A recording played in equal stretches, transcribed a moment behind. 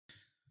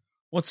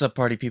What's up,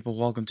 party people?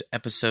 Welcome to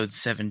episode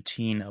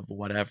 17 of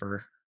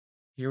whatever.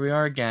 Here we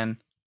are again.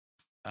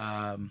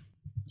 Um,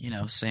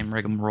 same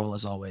rigmarole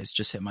as always.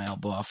 Just hit my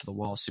elbow off the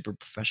wall. Super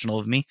professional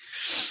of me.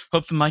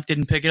 Hope the mic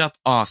didn't pick it up.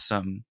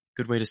 Awesome.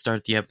 Good way to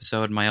start the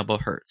episode. My elbow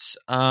hurts.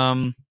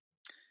 As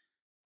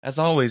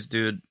always,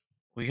 dude,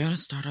 we gotta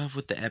start off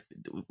with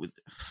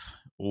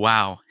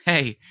wow.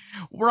 Hey,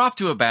 we're off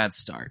to a bad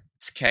start.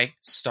 It's okay.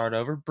 Start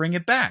over. Bring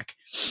it back.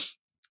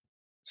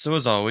 So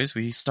as always,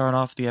 we start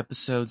off the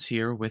episodes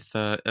here with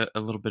a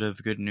little bit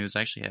of good news.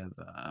 I actually have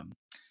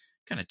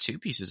kind of two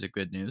pieces of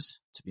good news,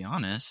 to be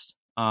honest.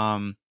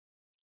 So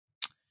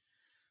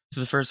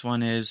the first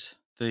one is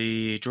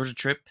the Georgia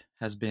trip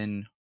has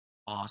been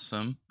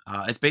awesome.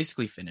 It's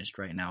basically finished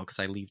right now because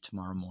I leave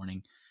tomorrow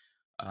morning.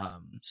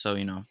 So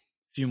a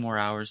few more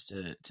hours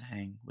to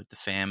hang with the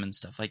fam and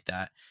stuff like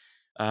that.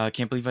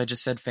 Can't believe I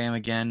just said fam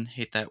again.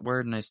 Hate that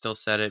word, and I still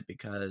said it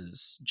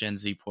because Gen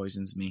Z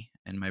poisons me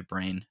and my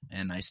brain,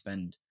 and I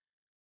spend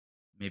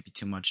maybe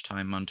too much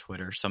time on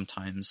Twitter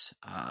sometimes.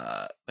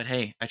 But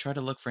hey, I try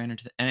to look for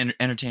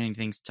entertaining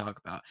things to talk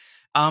about.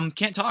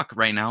 Can't talk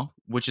right now,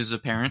 which is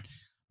apparent,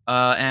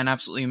 and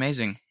absolutely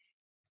amazing.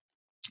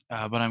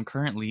 But I'm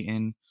currently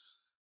in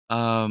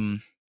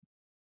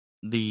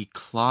the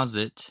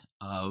closet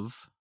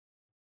of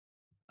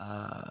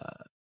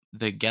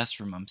the guest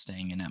room I'm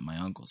staying in at my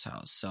uncle's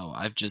house. So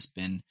I've just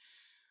been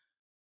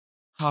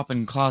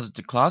hopping closet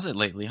to closet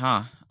lately,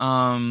 huh?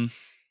 Don't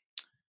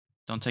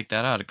take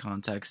that out of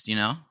context,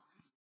 Uh,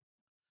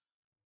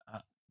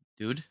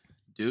 dude,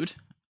 dude,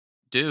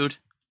 dude.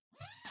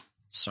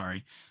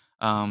 Sorry.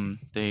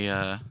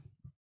 The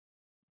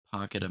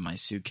pocket of my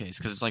suitcase,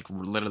 because it's like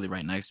literally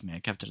right next to me. I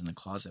kept it in the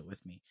closet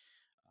with me.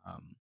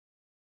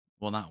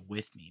 Well, not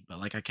with me, but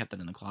like I kept it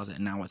in the closet,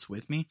 and now it's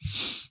with me.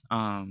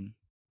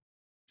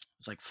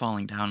 It's like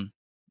falling down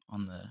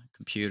on the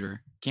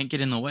computer. Can't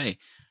get in the way.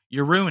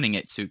 You're ruining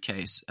it,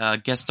 suitcase.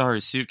 Guest star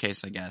is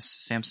suitcase, I guess.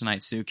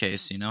 Samsonite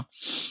suitcase,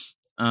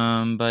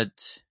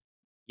 But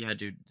yeah,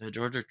 dude, the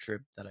Georgia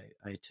trip that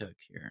I took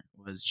here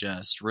was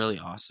just really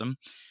awesome.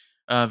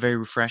 Very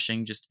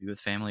refreshing just to be with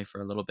family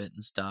for a little bit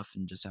and stuff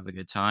and just have a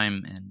good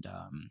time. And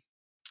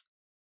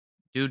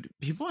dude,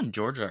 people in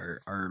Georgia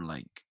are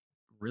like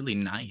really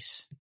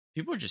nice.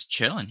 People are just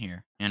chilling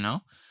here,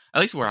 At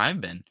least where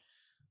I've been.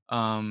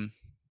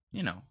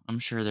 I'm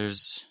sure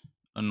there's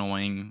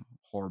annoying,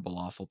 horrible,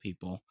 awful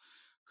people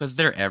because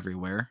they're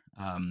everywhere,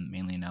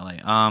 mainly in LA.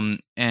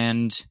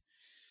 And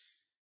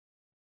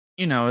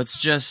it's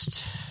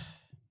just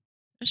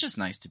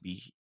nice to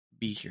be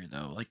here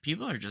though. Like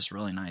people are just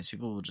really nice.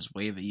 People will just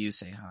wave at you,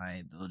 say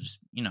hi. They'll just,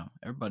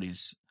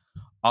 everybody's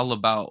all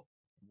about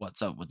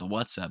what's up with the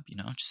what's up,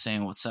 just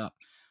saying what's up.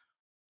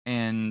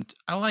 And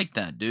I like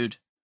that, dude.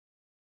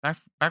 Back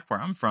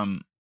where I'm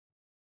from,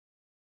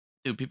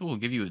 dude, people will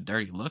give you a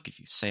dirty look if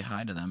you say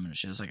hi to them, and it's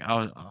just like,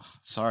 oh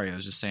sorry, I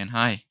was just saying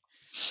hi.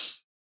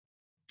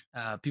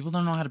 People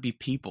don't know how to be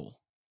people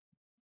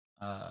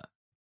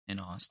in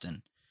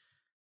Austin,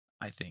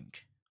 I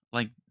think.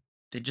 Like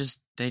they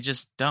just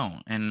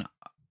don't. And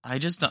I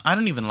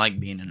don't even like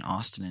being in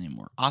Austin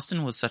anymore.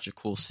 Austin was such a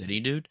cool city,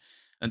 dude,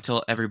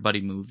 until everybody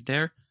moved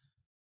there.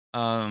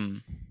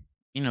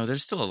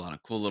 There's still a lot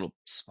of cool little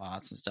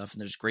spots and stuff,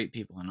 and there's great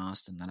people in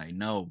Austin that I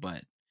know,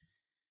 but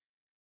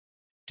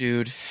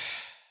dude,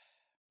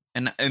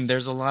 and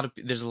there's a lot of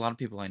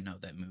people I know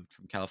that moved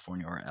from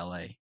California or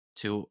LA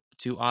to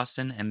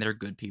Austin, and they're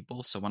good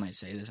people. So when I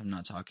say this, I'm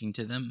not talking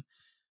to them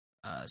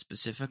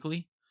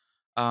specifically.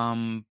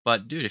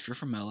 But dude, if you're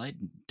from LA,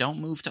 don't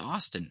move to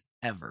Austin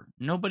ever.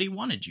 Nobody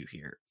wanted you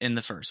here in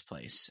the first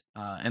place,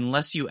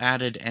 unless you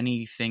added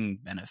anything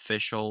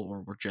beneficial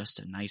or were just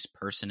a nice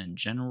person in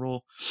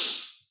general.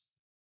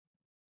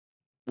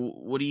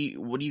 What are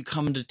you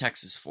coming to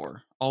Texas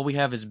for? All we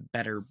have is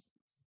better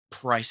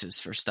prices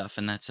for stuff,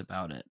 and that's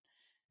about it.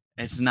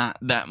 It's not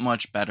that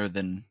much better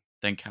than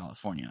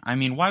California. I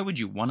mean, why would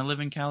you want to live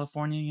in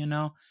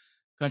California,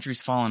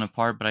 Country's falling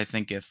apart, but I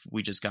think if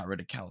we just got rid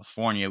of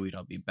California, we'd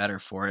all be better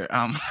for it.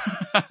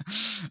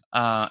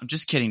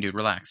 Just kidding, dude.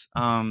 Relax.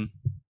 But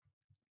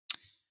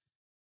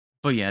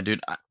yeah,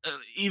 dude,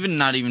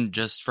 not even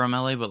just from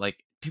LA, but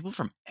like people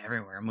from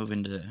everywhere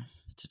moving to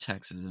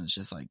Texas, and it's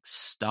just like,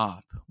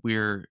 stop.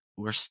 We're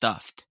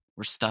stuffed.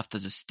 We're stuffed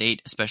as a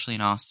state, especially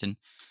in Austin.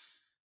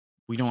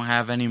 We don't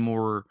have any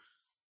more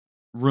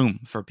room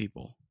for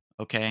people,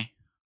 okay?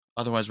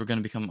 Otherwise, we're going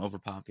to become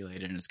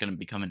overpopulated, and it's going to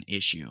become an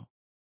issue.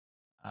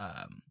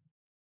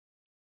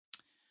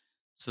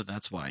 So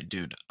that's why,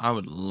 dude, I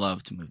would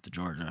love to move to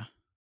Georgia.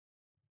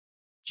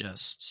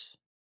 Just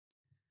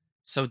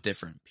so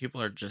different.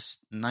 People are just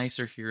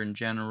nicer here in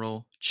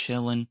general,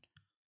 chilling,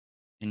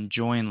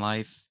 enjoying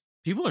life.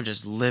 People are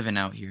just living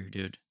out here,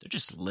 dude. They're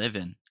just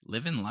living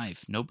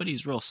life.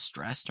 Nobody's real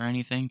stressed or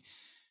anything.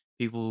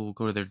 People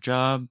go to their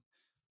job,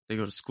 they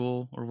go to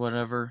school or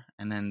whatever,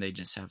 and then they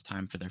just have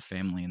time for their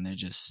family, and they're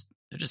just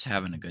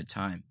having a good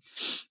time.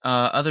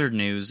 Other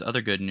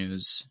good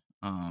news.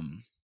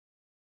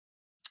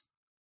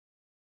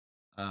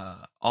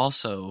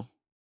 Also,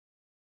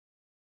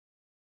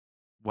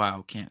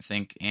 Wow, can't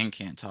think and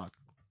can't talk.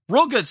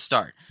 Real good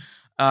start.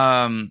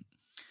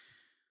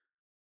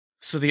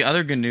 So the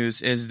other good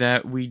news is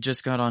that we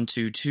just got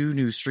onto 2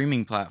 new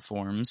streaming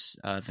platforms.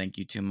 Thank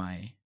you to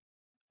my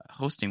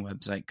hosting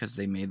website, because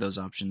they made those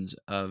options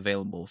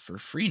available for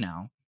free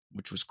now,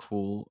 which was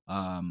cool.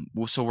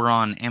 So we're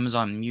on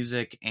Amazon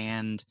Music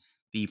and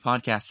the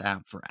podcast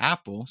app for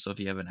Apple. So if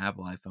you have an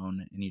Apple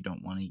iPhone and you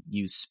don't want to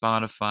use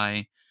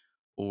Spotify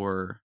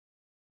or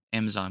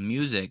Amazon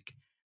Music,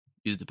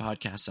 use the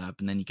podcast app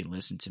and then you can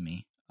listen to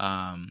me.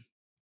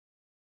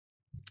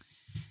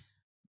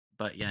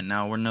 But yeah,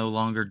 now we're no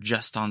longer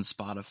just on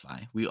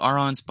Spotify. We are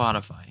on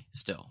Spotify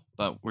still,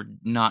 but we're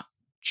not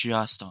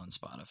just on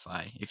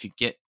Spotify. If you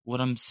get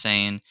what I'm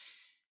saying,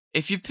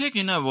 if you're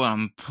picking up what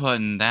I'm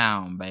putting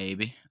down,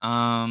 baby.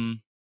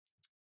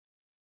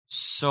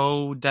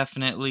 So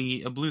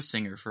definitely a blues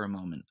singer for a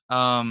moment.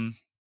 But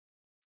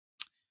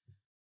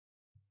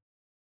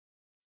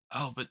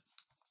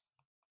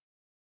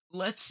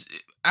let's,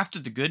 after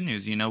the good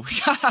news, we gotta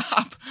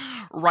hop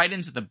right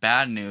into the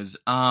bad news.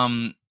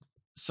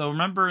 So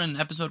remember in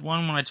episode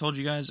 1 when I told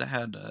you guys I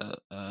had a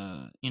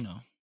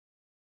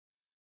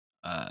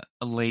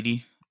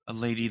lady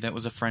that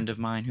was a friend of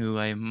mine who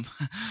I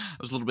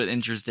was a little bit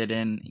interested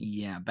in.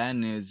 Yeah, bad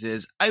news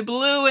is I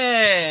blew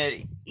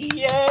it.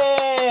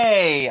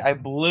 Yay! I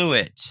blew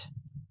it.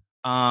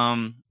 Oops,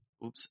 I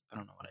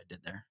don't know what I did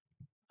there.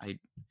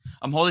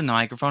 I'm holding the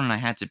microphone and I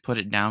had to put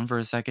it down for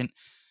a second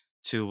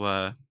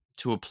to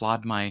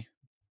applaud my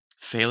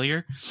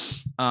failure.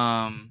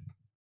 No,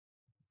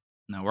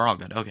 we're all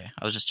good. Okay,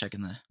 I was just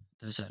checking the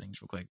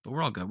settings real quick, but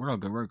we're all good. We're all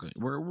good. We're good.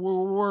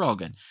 We're all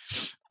good.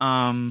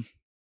 I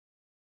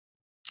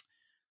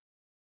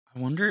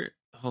wonder.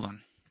 Hold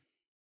on. I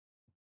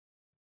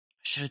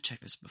should have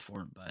checked this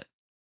before, but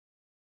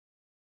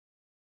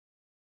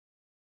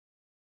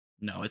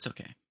no, it's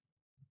okay.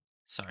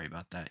 Sorry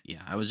about that.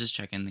 Yeah, I was just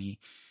checking the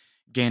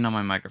gain on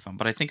my microphone,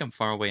 but I think I'm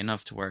far away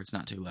enough to where it's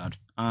not too loud.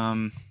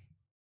 And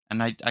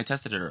I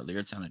tested it earlier.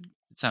 It sounded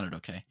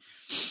okay.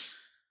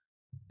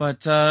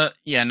 But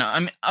yeah,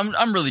 no,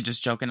 I'm really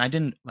just joking. I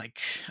didn't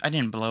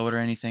blow it or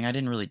anything. I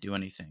didn't really do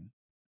anything.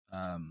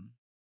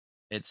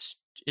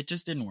 It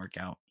just didn't work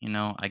out.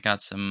 I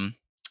got to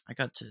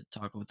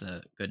talk with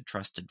a good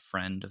trusted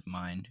friend of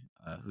mine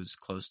who's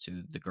close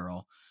to the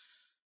girl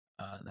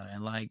that I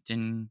liked,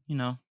 and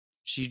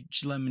she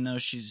let me know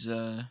she's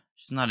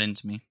not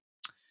into me.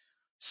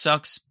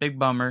 Sucks, big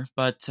bummer,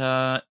 but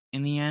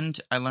in the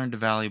end I learned a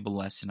valuable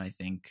lesson, I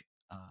think.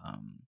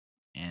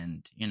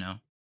 And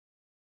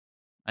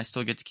I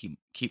still get to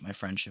keep my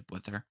friendship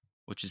with her,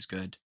 which is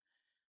good.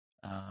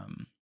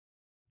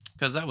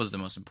 Because that was the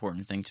most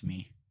important thing to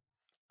me.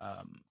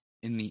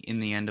 In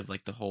the end of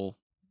like the whole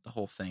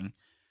thing,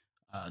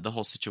 the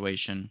whole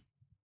situation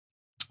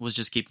was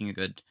just keeping a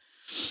good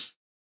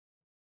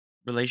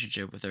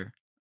relationship with her.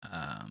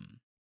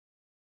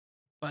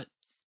 But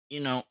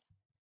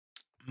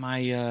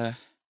my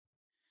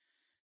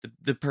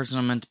the person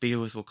I'm meant to be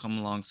with will come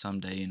along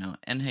someday,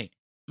 and hey,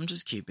 I'm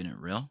just keeping it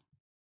real.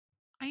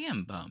 I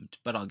am bummed,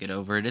 but I'll get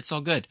over it. It's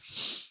all good.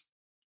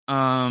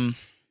 We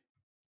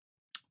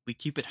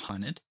keep it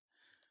hunted.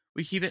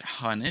 We keep it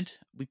hunted.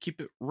 We keep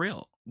it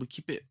real. We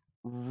keep it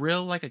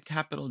real like a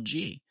capital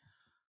G.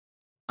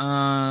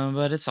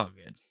 But it's all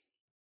good.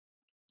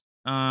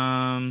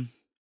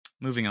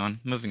 Moving on,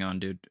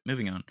 dude.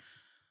 Moving on.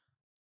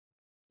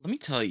 Let me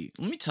tell you,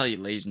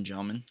 ladies and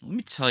gentlemen. Let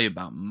me tell you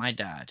about my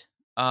dad.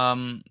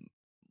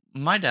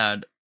 My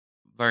dad,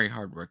 very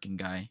hardworking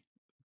guy,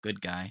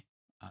 good dad,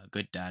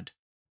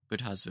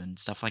 good husband,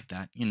 stuff like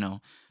that. The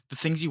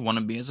things you want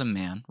to be as a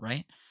man,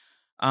 right?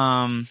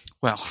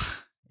 Well,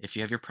 if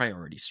you have your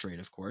priorities straight,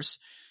 of course.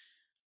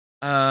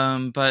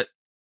 But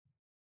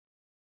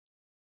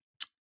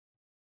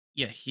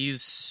yeah,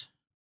 he's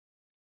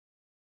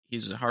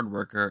a hard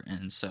worker,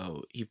 and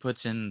so he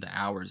puts in the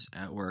hours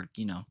at work.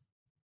 He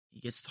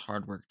gets the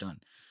hard work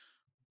done.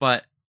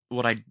 But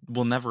what I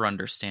will never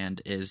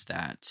understand is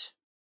that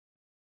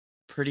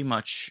pretty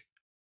much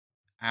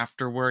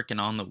after work and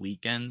on the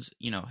weekends,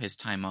 his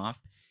time off,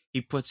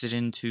 he puts it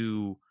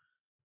into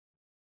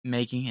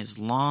making his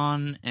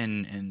lawn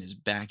and his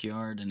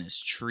backyard and his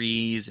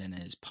trees and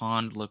his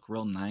pond look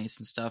real nice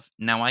and stuff.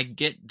 Now, I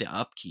get the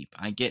upkeep.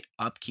 I get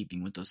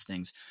upkeeping with those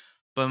things.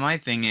 But my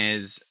thing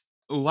is,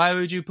 why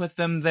would you put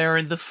them there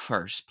in the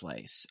first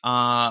place?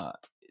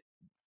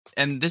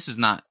 And this is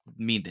not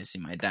me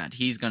dissing my dad.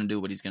 He's going to do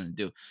what he's going to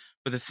do.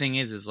 But the thing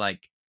is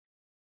like,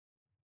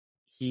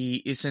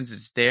 since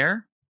it's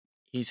there,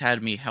 he's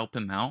had me help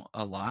him out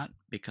a lot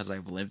because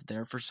I've lived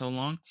there for so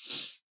long.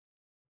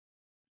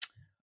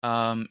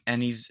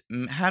 And he's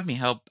had me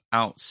help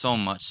out so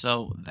much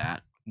so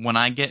that when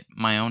I get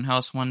my own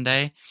house one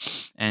day,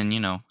 and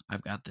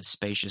I've got this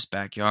spacious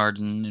backyard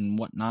and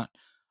whatnot,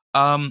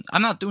 I'm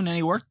not doing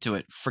any work to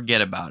it. Forget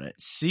about it.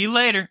 See you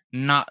later.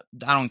 I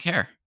don't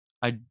care.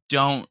 I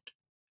don't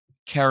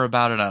care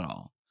about it at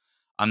all.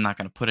 I'm not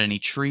going to put any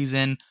trees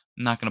in.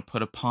 I'm not going to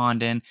put a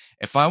pond in.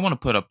 If I want to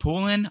put a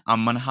pool in,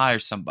 I'm going to hire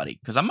somebody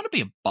because I'm going to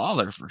be a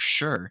baller for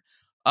sure.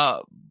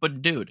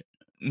 But dude,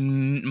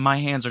 my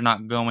hands are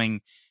not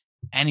going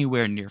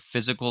anywhere near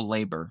physical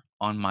labor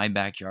on my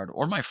backyard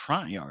or my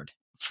front yard,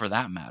 for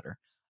that matter.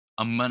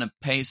 I'm gonna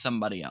pay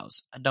somebody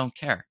else. I don't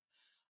care.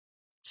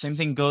 Same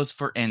thing goes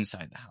for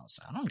inside the house.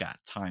 I don't got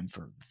time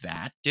for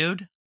that,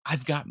 dude.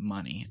 I've got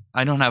money.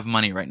 I don't have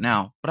money right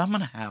now, but I'm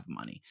gonna have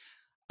money.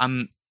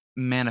 I'm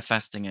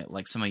manifesting it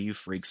like some of you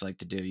freaks like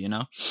to do, you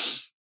know?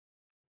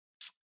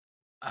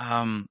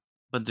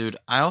 But dude,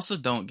 I also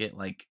don't get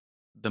like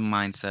the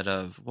mindset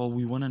of, well,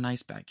 we want a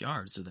nice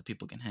backyard so that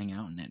people can hang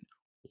out in it.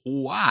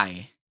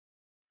 Why?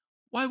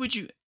 Why would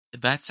you?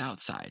 That's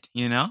outside,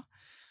 you know?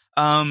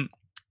 Um,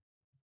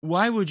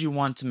 why would you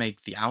want to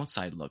make the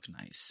outside look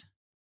nice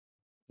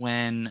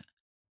when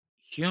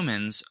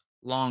humans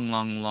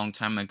long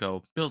time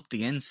ago built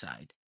the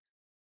inside?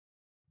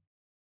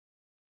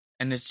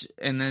 And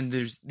then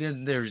there's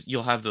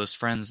you'll have those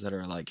friends that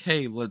are like,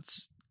 "Hey,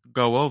 let's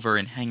go over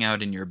and hang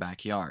out in your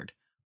backyard."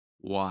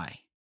 Why?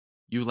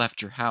 You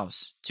left your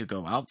house to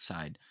go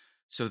outside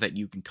so that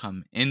you can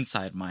come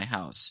inside my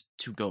house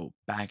to go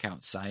back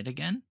outside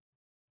again?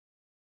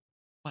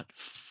 But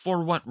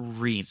for what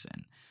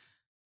reason?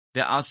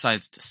 The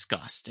outside's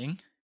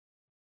disgusting.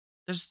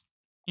 There's,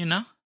 you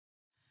know?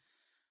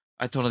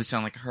 I totally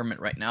sound like a hermit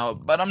right now,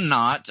 but I'm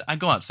not. I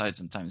go outside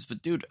sometimes.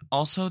 But dude,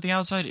 also the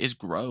outside is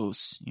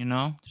gross, you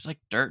know? There's like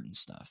dirt and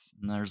stuff.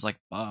 And there's like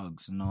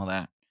bugs and all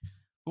that.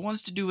 Who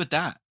wants to do with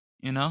that?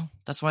 You know?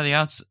 That's why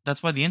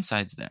the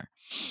inside's there.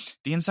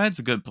 The inside's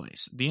a good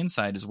place. The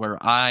inside is where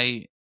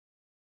I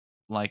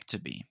like to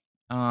be.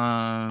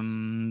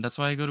 That's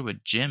why I go to a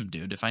gym,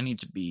 dude. If I need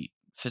to be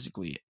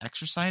physically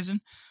exercising,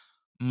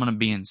 I'm gonna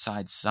be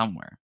inside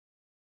somewhere.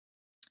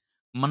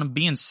 I'm gonna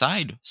be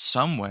inside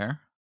somewhere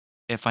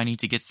if I need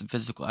to get some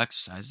physical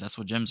exercise. That's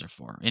what gyms are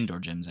for. Indoor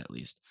gyms, at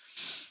least.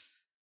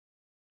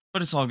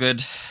 But it's all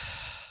good.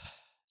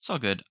 It's all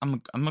good.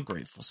 I'm a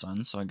grateful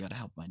son, so I gotta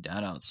help my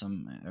dad out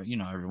some,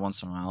 every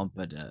once in a while,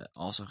 but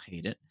also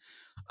hate it.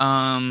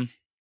 Another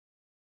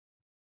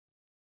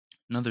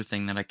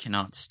thing that I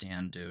cannot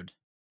stand, dude,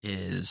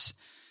 is,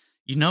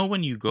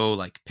 when you go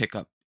like pick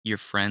up your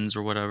friends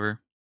or whatever,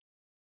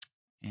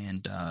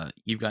 and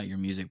you've got your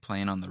music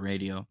playing on the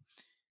radio,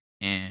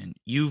 and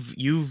you've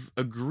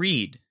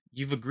agreed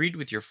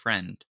with your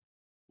friend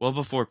well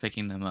before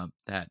picking them up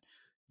that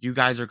you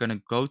guys are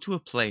gonna go to a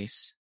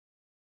place,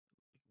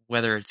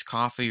 whether it's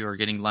coffee or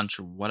getting lunch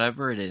or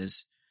whatever it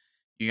is.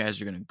 You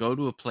guys are gonna go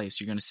to a place.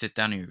 You're gonna sit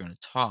down and you're gonna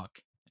talk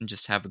and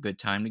just have a good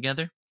time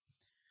together.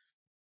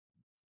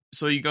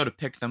 So you go to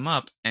pick them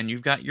up and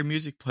you've got your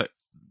music play.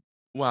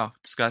 Wow,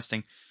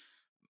 disgusting.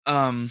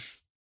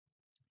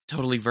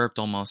 Totally verped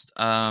almost.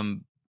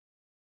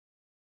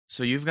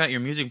 So you've got your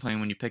music playing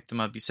when you pick them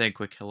up, you say a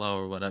quick hello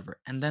or whatever,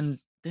 and then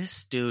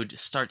this dude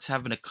starts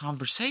having a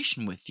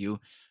conversation with you,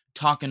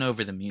 talking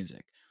over the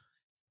music.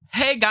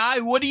 Hey guy,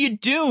 what are you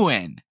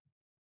doing?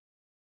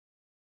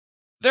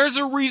 There's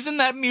a reason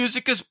that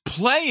music is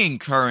playing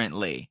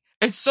currently.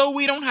 It's so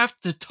we don't have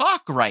to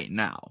talk right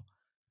now.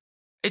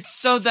 It's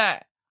so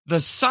that the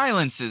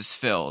silence is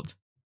filled,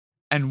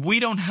 and we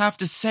don't have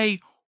to say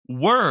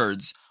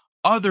words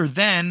other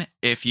than,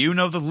 if you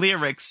know the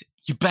lyrics,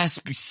 you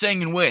best be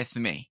singing with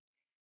me.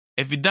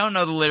 If you don't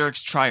know the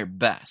lyrics, try your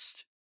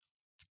best.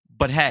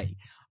 But hey,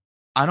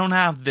 I don't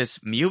have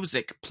this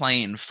music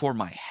playing for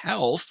my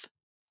health.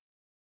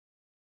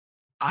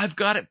 I've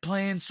got it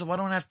playing so I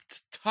don't have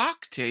to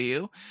talk to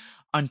you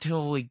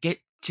until we get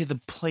to the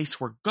place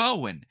we're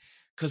going.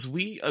 Because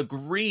we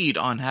agreed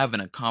on having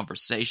a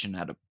conversation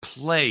at a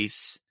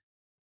place.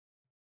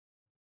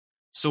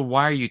 So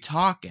why are you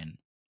talking?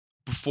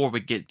 Before we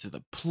get to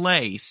the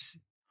place,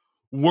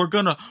 we're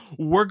gonna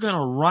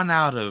run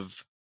out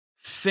of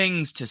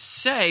things to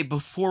say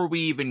before we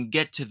even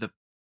get to the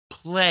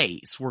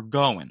place we're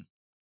going.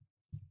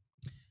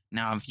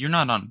 Now, if you're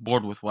not on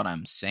board with what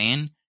I'm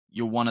saying,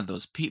 you're one of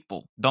those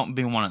people. Don't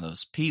be one of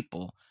those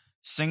people.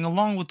 Sing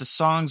along with the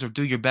songs or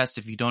do your best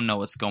if you don't know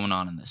what's going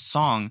on in the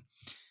song.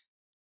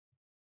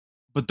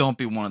 But don't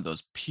be one of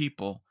those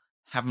people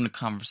having a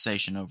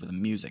conversation over the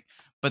music.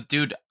 But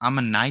dude, I'm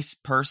a nice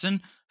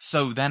person,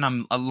 so then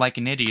I'm like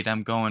an idiot.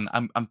 I'm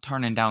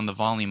turning down the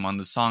volume on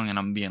the song and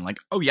I'm being like,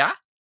 oh yeah?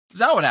 Is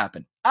that what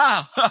happened?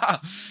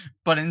 Ah!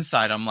 But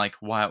inside I'm like,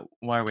 why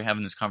are we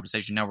having this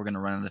conversation? Now we're going to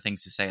run out of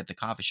things to say at the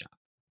coffee shop.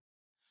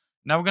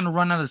 Now we're going to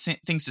run out of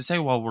things to say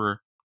while we're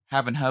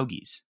having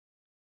hoagies.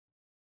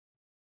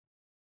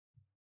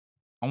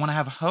 I want to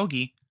have a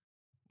hoagie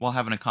while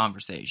having a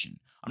conversation.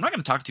 I'm not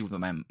going to talk to you with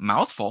my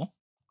mouth full,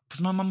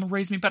 because my mama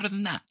raised me better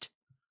than that.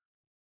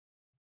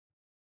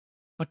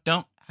 But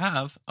don't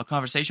have a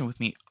conversation with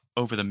me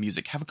over the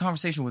music. Have a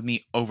conversation with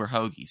me over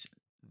hoagies.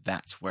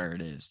 That's where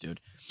it is,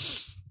 dude.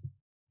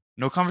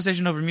 No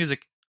conversation over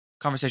music,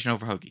 conversation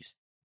over hoagies.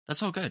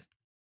 That's all good.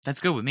 That's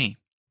good with me.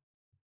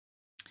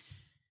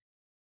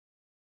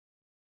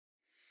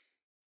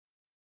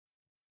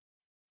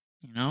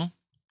 Because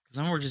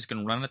then we're just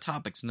going to run out of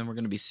topics, and then we're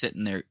going to be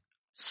sitting there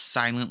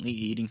silently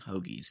eating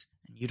hoagies.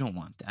 And you don't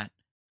want that.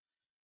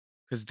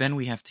 Because then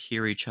we have to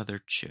hear each other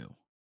chew.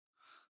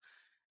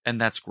 And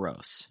that's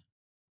gross.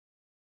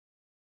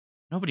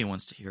 Nobody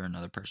wants to hear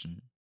another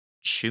person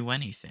chew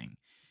anything.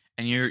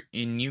 And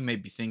you may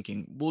be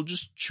thinking, well,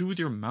 just chew with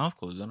your mouth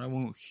closed and I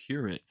won't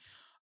hear it.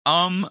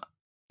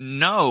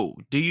 No.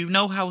 Do you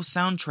know how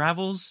sound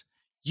travels?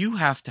 You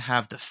have to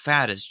have the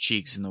fattest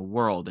cheeks in the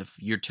world if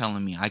you're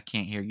telling me I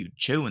can't hear you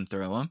chewing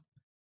through them.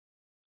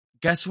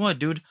 Guess what,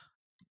 dude?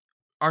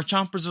 Our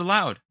chompers are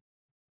loud.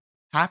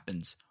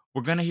 Happens.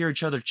 We're gonna hear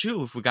each other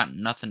chew if we got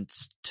nothing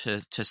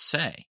to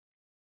say.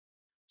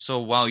 So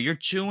while you're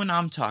chewing,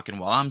 I'm talking.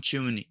 While I'm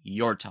chewing,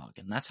 you're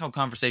talking. That's how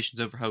Conversations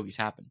Over Hoagies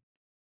happen.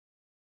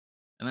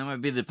 And that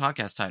might be the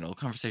podcast title,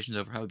 Conversations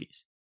Over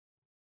Hoagies.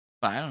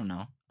 But I don't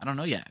know. I don't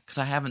know yet, because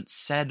I haven't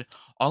said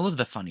all of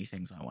the funny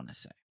things I want to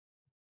say.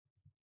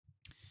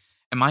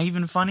 Am I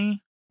even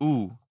funny?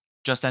 Ooh,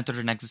 just entered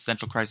an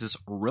existential crisis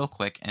real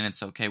quick, and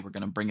it's okay. We're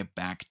going to bring it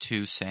back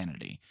to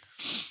sanity.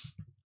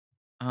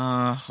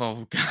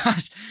 Oh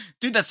gosh.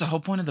 Dude, that's the whole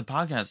point of the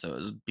podcast, though,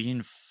 is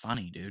being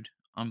funny, dude.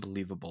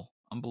 Unbelievable.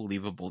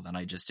 Unbelievable that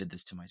I just did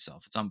this to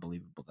myself. It's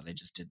unbelievable that I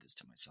just did this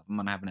to myself. I'm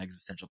going to have an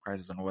existential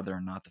crisis on whether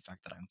or not the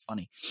fact that I'm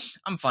funny.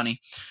 I'm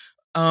funny.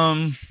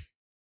 Wow,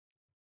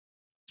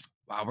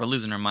 we're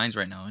losing our minds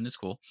right now, and it's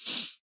cool.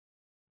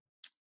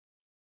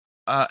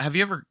 Have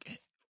you ever...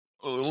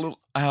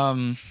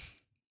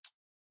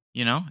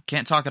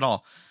 can't talk at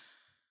all.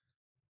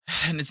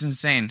 And it's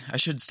insane. I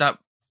should stop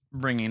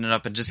bringing it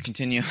up and just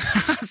continue.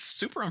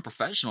 Super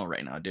unprofessional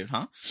right now, dude,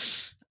 huh?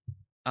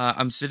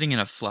 I'm sitting in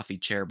a fluffy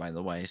chair, by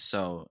the way,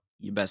 so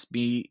you best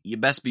be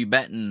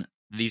betting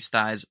these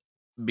thighs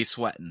be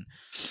sweating.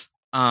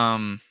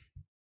 But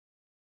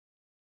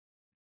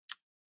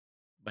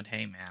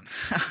hey, man.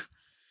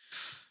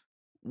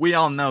 We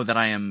all know that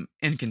I am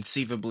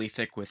inconceivably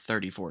thick with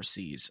 34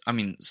 C's.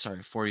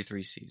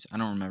 43 C's. I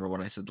don't remember what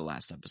I said the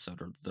last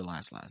episode or the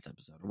last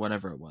episode or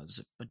whatever it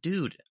was. But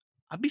dude,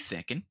 I'd be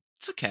thickin'.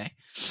 It's okay.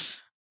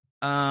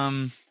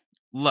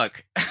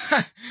 Look,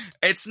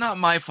 it's not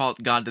my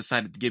fault God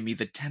decided to give me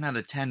the 10 out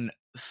of 10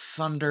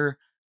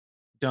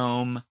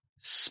 Thunderdome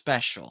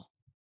special.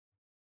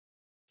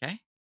 Okay?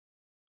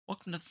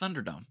 Welcome to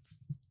Thunderdome.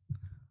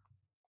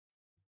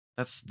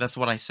 That's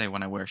what I say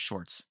when I wear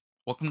shorts.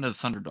 Welcome to the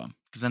Thunderdome,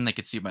 because then they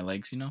could see my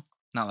legs,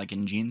 not like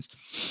in jeans.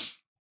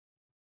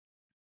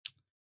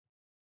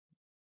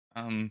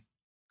 I'm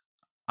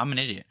an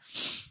idiot.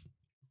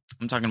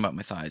 I'm talking about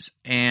my thighs,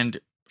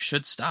 and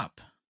should stop.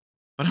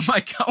 But am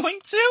I going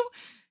to?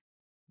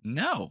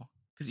 No,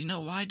 because you know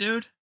why,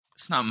 dude?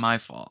 It's not my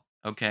fault,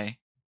 okay?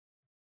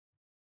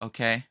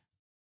 Okay?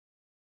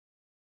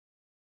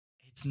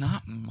 It's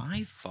not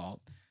my fault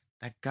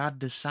that God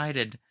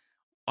decided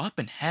up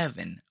in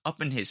heaven,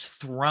 up in his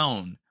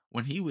throne,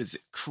 when he was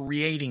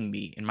creating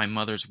me in my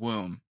mother's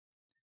womb,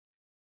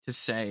 to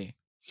say,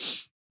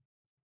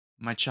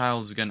 my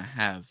child's gonna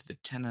have the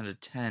 10 out of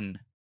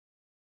 10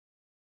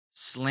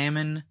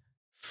 slammin',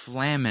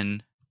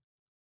 flammin',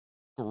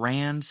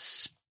 grand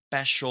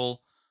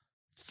special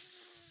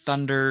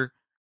thunder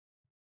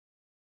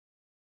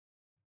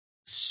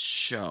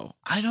show.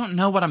 I don't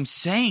know what I'm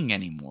saying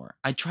anymore.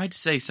 I tried to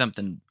say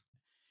something.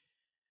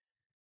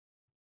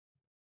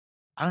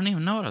 I don't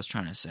even know what I was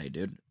trying to say,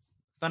 dude.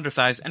 Thunder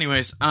thighs.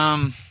 Anyways,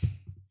 my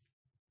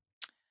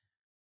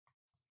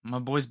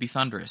boys be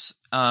thunderous.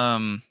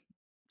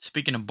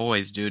 Speaking of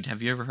boys, dude,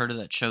 have you ever heard of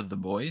that show, The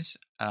Boys?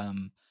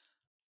 I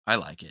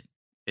like it.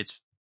 It's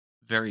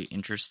very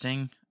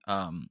interesting.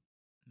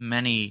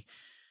 Many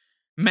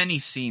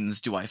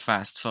scenes do I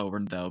fast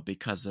forward though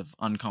because of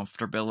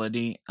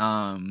uncomfortability.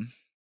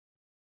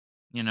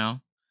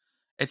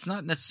 It's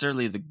not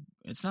necessarily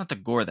it's not the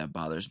gore that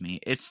bothers me.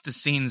 It's the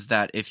scenes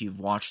that if you've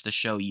watched the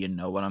show, you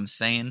know what I'm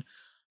saying.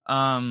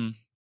 The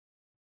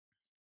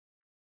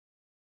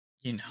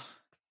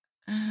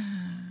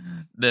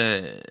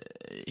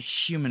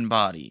human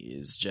body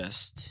is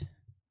just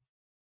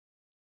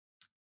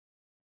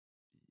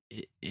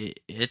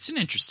it's an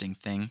interesting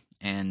thing,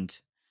 and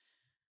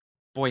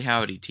boy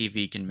howdy,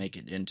 TV can make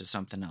it into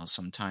something else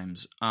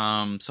sometimes.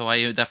 So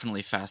I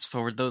definitely fast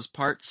forward those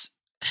parts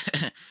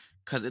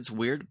because it's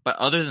weird. But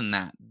other than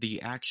that,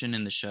 the action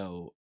in the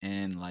show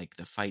and like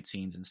the fight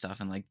scenes and stuff,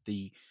 and like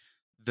the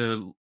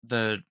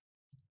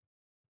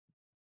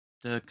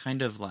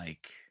kind of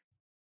like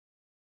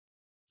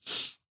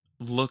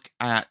look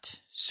at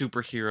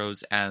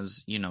superheroes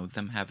as,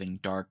 them having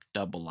dark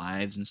double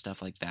lives and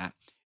stuff like that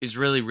is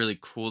really, really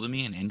cool to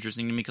me and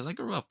interesting to me, because I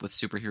grew up with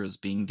superheroes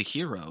being the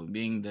hero,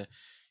 being the,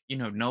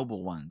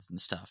 noble ones and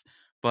stuff.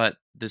 But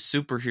the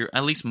superhero,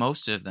 at least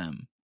most of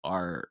them,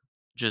 are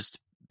just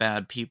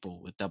bad people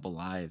with double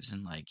lives,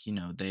 and like,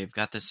 they've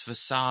got this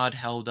facade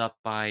held up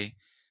by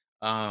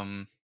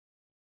of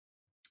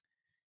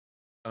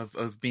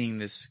being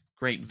this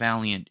great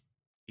valiant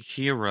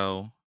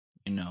hero,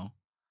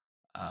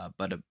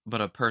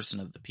 but a person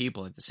of the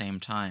people at the same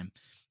time.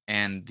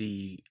 And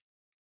the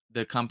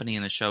company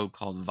in the show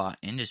called Vought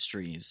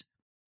Industries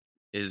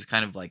is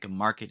kind of like a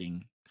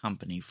marketing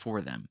company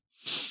for them.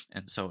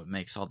 And so it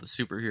makes all the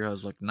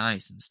superheroes look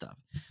nice and stuff.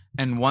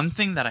 And one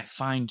thing that I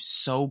find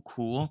so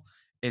cool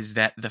is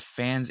that the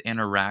fans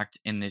interact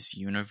in this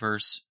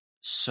universe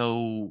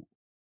so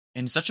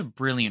in such a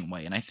brilliant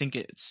way, and I think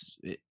it's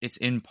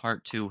in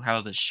part to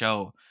how the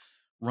show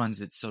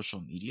runs its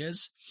social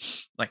medias.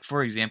 Like,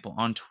 for example,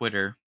 on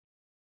Twitter,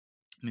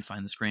 let me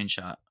find the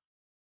screenshot.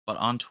 But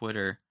on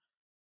Twitter,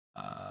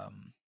 hold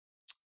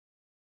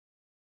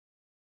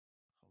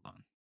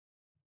on,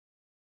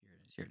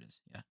 here it is,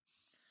 yeah.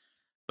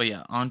 But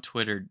yeah, on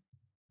Twitter,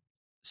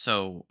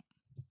 so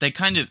they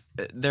kind of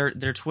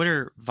their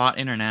Twitter Vought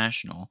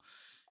International.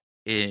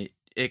 It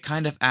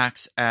kind of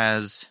acts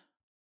as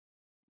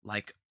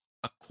like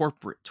a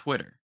corporate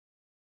Twitter,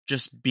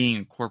 just being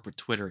a corporate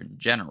Twitter in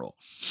general.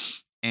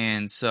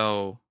 And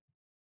so,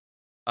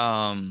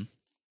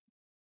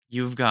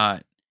 you've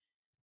got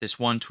this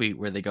one tweet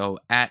where they go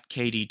at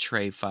KD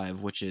Trey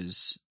 5, which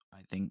is I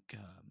think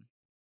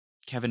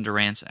Kevin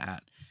Durant's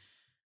at.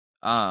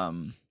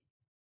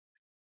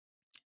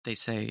 They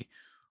say,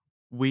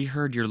 "We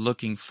heard you're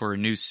looking for a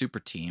new super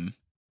team.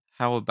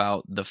 How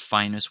about the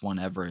finest one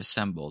ever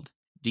assembled?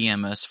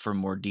 DM us for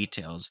more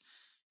details.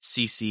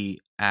 CC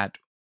at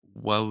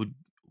Woj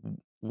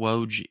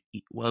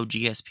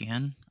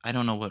ESPN. I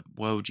don't know what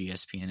Woj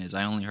ESPN is.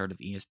 I only heard of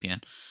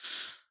ESPN.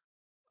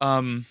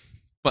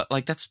 But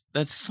like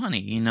that's funny,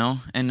 you know.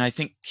 And I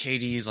think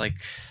KD's like,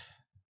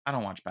 I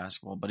don't watch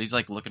basketball, but he's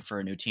like looking for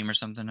a new team or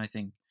something. I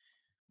think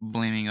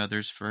blaming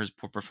others for his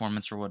poor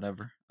performance or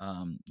whatever.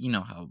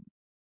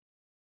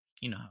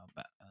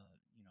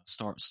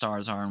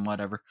 Stars are and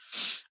whatever,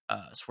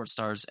 sports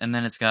stars. And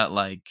then it's got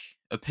like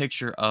a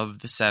picture of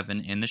the 7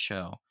 in the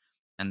show,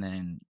 and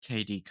then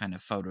KD kind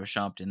of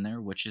photoshopped in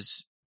there, which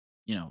is,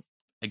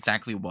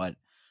 exactly what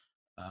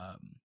a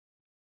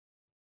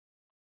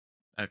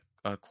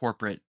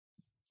corporate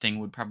thing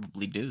would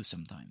probably do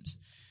sometimes.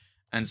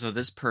 And so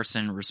this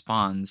random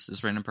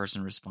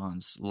person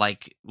responds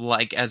like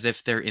as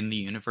if they're in the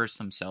universe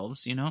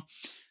themselves, you know?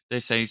 They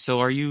say,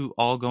 "So are you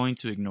all going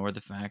to ignore the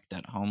fact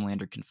that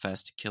Homelander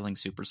confessed to killing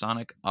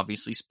Supersonic?"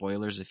 Obviously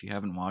spoilers if you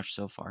haven't watched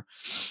so far.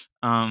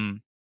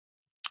 And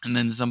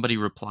then somebody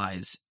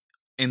replies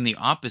in the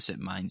opposite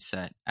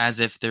mindset, as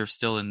if they're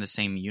still in the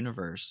same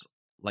universe,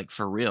 like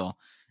for real.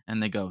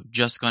 And they go,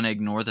 "Just gonna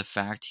ignore the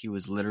fact he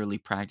was literally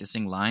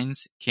practicing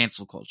lines?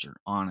 Cancel culture,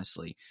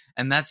 honestly."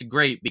 And that's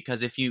great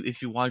because if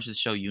you watch the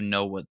show, you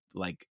know what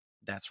like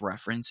that's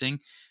referencing.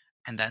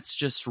 And that's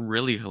just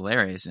really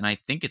hilarious. And I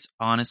think it's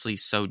honestly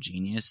so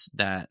genius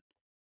that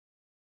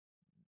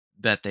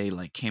they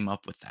like came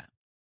up with that.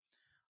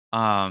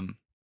 And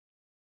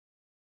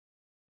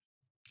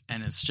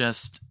that's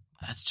just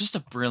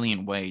a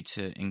brilliant way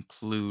to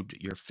include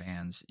your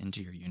fans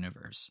into your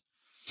universe.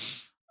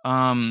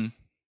 And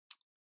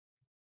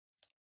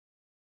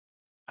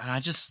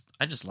I just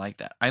like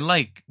that. I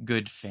like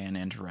good fan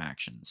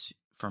interactions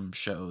from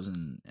shows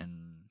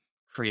and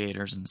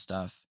creators and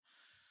stuff.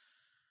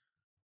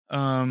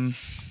 And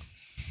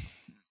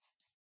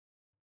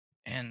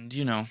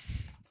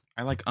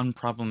I like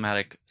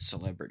unproblematic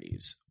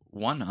celebrities.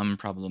 One not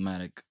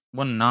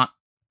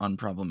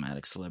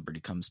unproblematic celebrity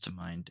comes to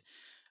mind.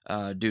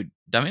 Dude,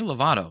 Demi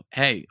Lovato.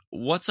 Hey,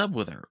 what's up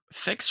with her?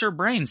 Fix her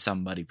brain,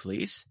 somebody,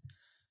 please.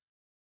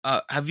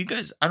 Have you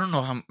guys? I don't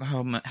know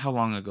how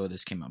long ago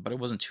this came out, but it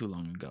wasn't too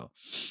long ago.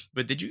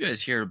 But did you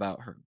guys hear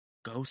about her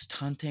ghost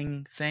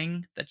hunting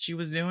thing that she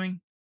was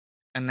doing?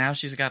 And now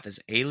she's got this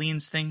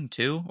aliens thing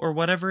too, or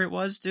whatever it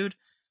was, dude.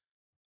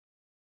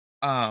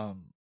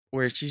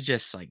 Where she's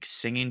just like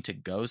singing to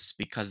ghosts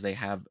because they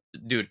have.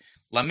 Dude,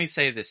 let me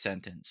say this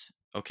sentence,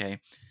 okay?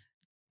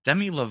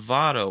 Demi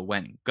Lovato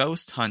went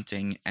ghost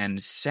hunting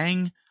and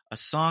sang a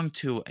song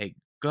to a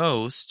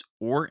ghost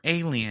or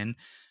alien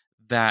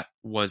that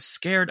was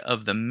scared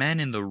of the men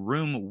in the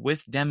room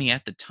with Demi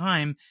at the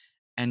time,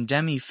 and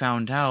Demi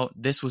found out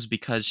this was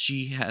because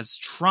she has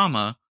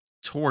trauma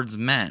towards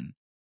men.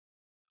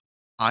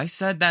 I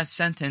said that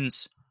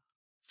sentence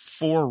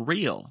for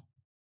real.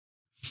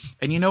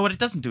 And you know what? It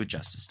doesn't do it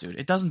justice, dude.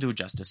 It doesn't do it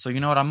justice. So you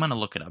know what? I'm going to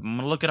look it up. I'm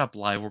going to look it up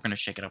live. We're going to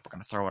shake it up. We're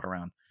going to throw it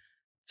around.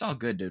 It's all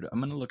good, dude. I'm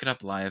going to look it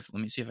up live.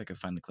 Let me see if I can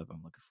find the clip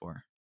I'm looking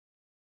for.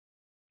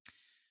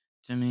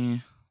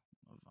 Demi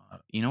Lovato.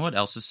 You know what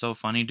else is so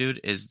funny, dude?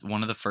 Is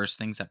one of the first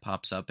things that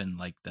pops up in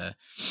like the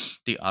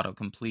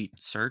autocomplete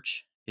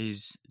search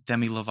is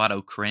Demi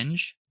Lovato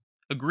cringe.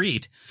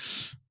 Agreed.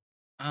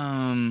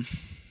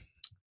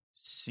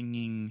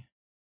 Singing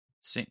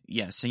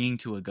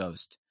to a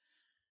ghost.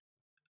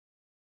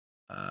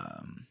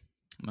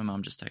 My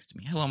mom just texted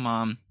me. "Hello,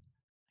 Mom.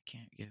 I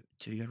can't get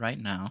to you right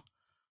now.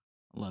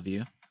 I love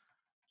you."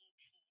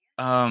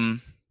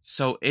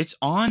 So it's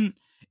on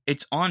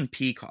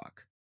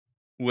Peacock,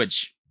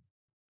 which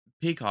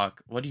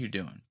Peacock, what are you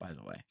doing, by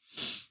the way?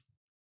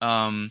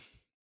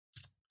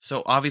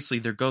 So obviously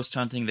they're ghost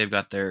hunting. They've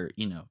got their,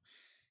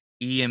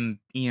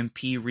 EMP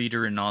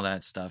reader and all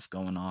that stuff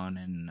going on,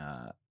 and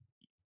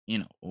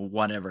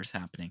whatever's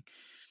happening.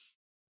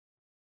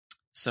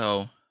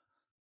 So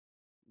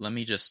let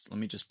me just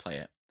play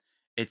it.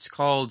 It's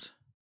called.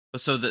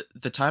 So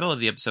the title of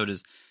the episode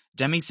is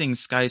Demi sings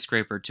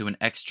Skyscraper to an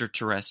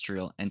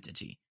extraterrestrial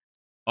entity.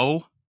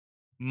 Oh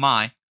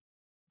my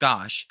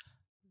gosh,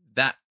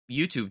 that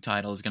YouTube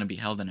title is going to be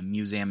held in a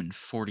museum in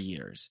 40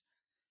 years.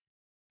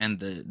 And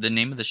the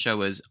name of the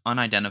show is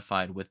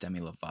Unidentified with Demi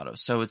Lovato.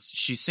 So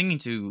she's singing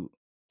to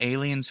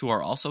aliens who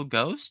are also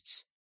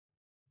ghosts?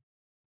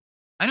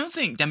 I don't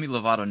think Demi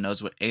Lovato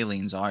knows what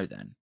aliens are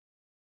then.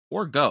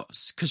 Or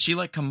ghosts, because she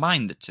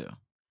combined the two.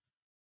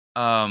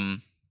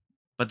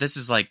 But this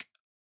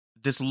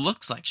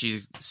looks like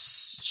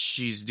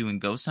she's doing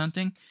ghost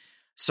hunting.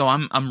 So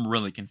I'm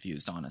really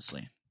confused,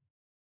 honestly.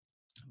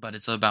 But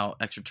it's about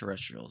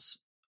extraterrestrials.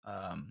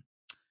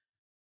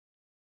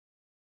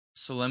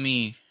 So let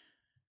me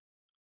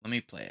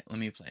play it.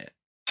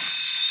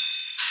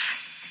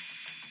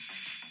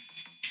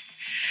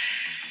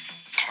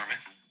 Carmen,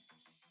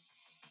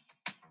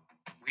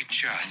 we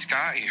just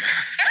got here.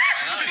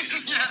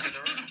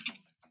 Yes.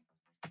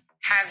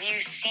 Have you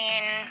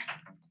seen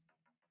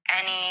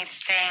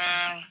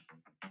anything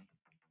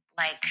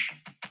like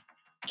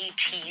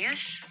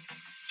ETs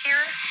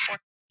here?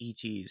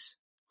 ETs.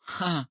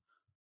 Huh.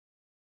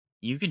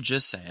 You can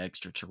just say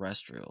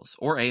extraterrestrials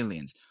or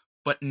aliens,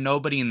 but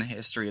nobody in the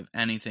history of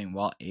anything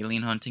while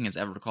alien hunting has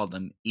ever called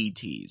them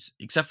ETs,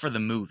 except for the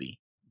movie.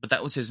 But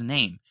that was his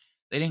name.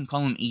 They didn't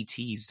call him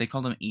ETs, they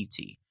called him ET.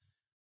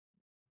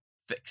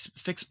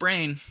 Fix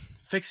brain.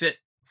 Fix it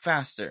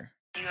faster.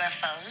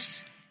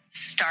 UFOs?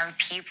 Star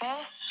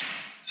people?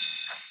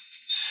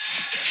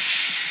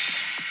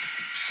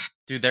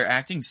 Dude, they're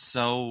acting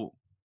so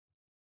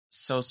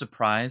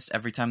surprised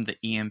every time the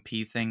EMP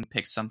thing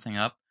picks something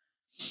up.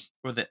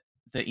 Or the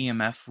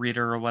EMF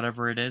reader or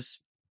whatever it is.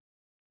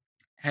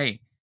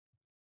 Hey,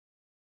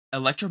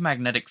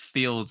 electromagnetic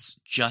fields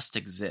just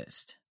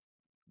exist.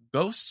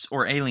 Ghosts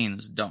or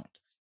aliens don't.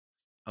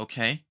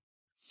 Okay?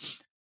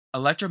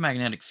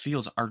 Electromagnetic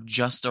fields are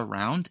just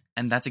around,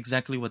 and that's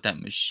exactly what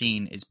that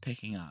machine is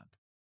picking up.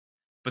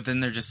 But then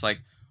they're just like,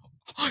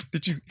 oh,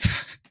 did you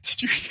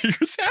hear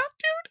that,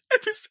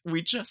 dude?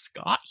 We just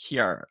got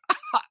here.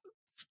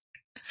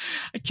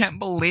 I can't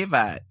believe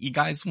it. You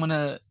guys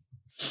wanna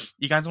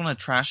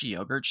trash a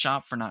yogurt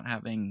shop for not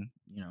having,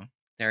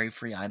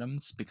 dairy-free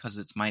items because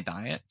it's my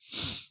diet?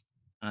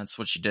 That's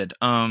what she did.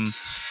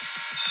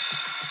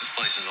 This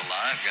place is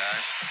alive,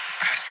 guys.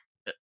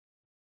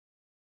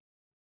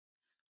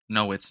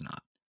 No, it's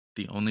not.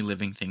 The only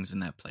living things in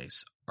that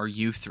place are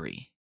you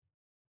three.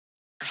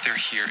 If they're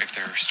here, if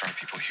there are star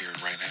people here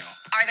right now.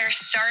 Are there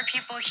star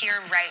people here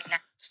right now?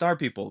 Star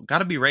people.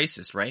 Gotta be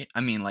racist, right?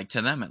 I mean,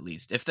 to them at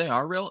least. If they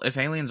are real, if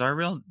aliens are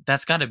real,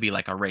 that's gotta be a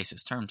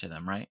racist term to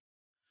them, right?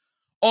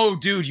 Oh,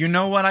 dude, you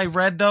know what I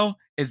read, though?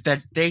 Is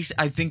that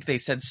I think they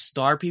said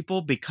star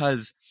people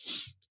because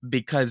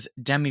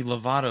Demi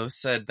Lovato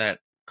said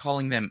that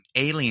calling them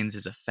aliens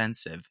is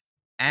offensive.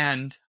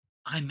 And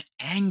I'm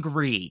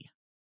angry.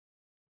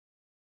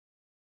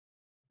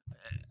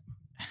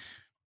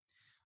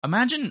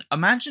 Imagine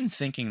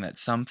thinking that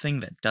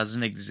something that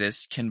doesn't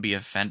exist can be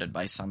offended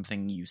by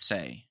something you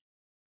say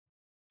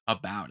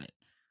about it.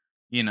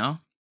 You know?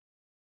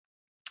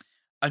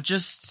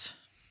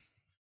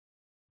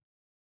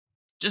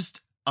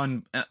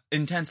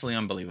 Intensely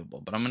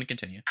unbelievable, but I'm going to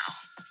continue.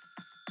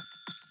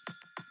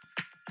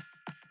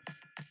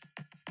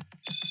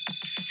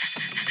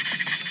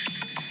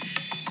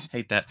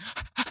 Hate that.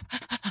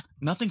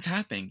 Nothing's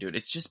happening, dude.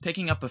 It's just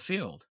picking up a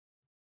field.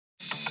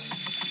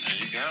 There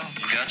you go.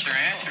 You got your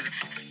answer.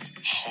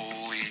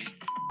 Holy.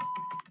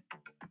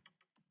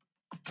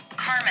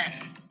 Carmen,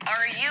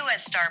 are you a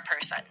star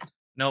person?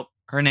 Nope.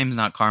 Her name's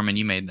not Carmen.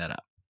 You made that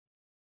up.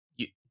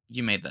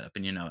 You made that up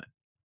and you know it.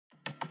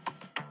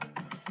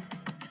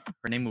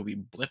 Her name will be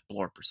Blip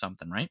Blorp or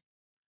something, right?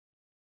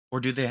 Or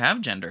do they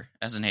have gender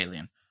as an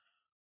alien?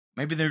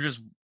 Maybe they're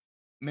just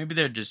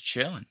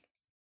chilling.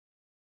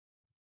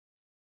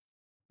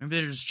 Maybe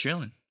they're just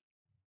chilling.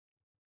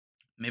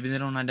 Maybe they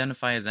don't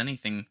identify as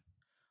anything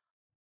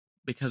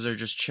because they're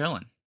just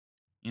chilling.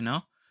 You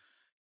know?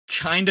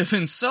 Kind of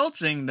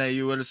insulting that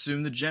you would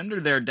assume the gender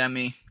there,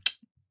 Demi.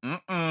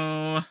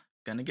 Uh-oh.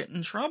 Gonna get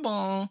in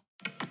trouble.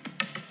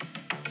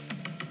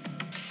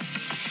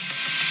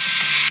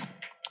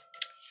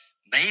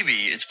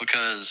 Maybe it's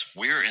because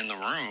we're in the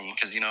room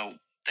because, they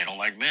don't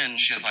like men.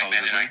 She doesn't like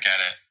men, and I get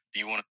it. Do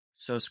you want to?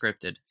 So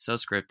scripted,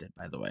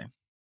 by the way.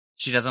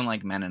 She doesn't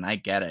like men, and I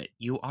get it.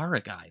 You are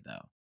a guy,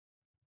 though.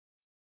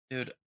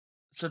 Dude,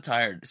 so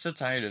tired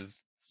of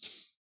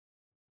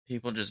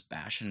people just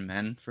bashing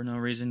men for no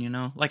reason,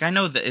 I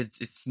know that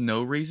it's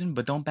no reason,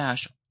 but don't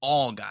bash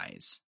all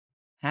guys.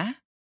 Huh?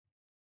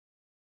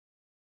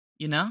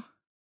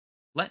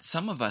 Let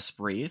some of us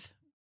breathe.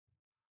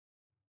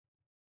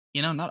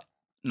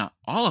 Not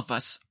all of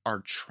us are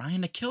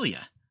trying to kill you.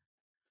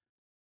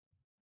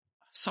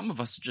 Some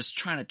of us are just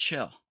trying to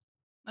chill.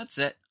 That's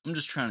it. I'm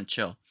just trying to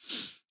chill.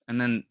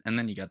 And then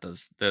you got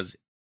those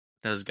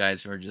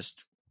guys who are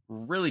just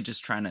really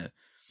just trying to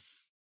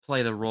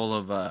play the role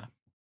of a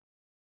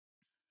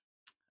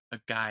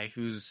guy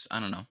who's,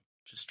 I don't know,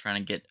 just trying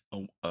to get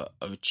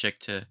a chick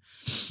to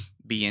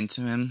be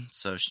into him.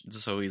 So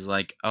he's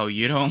like, oh,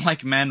 you don't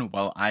like men?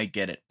 Well, I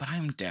get it, but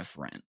I'm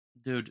different.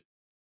 Dude,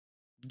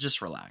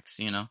 just relax,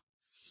 you know?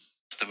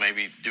 To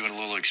maybe do a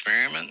little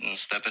experiment and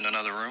step in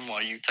another room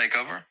while you take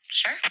over?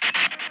 Sure.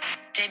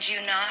 Did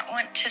you not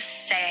want to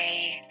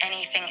say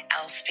anything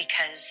else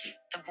because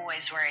the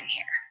boys were in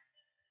here?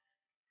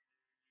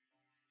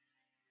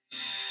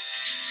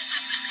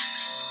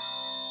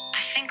 I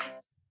think.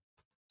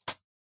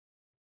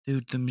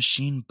 Dude, the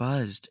machine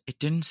buzzed. It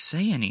didn't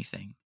say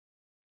anything.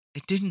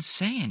 It didn't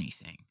say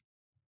anything.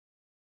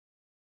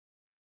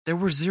 There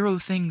were 0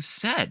 things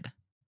said.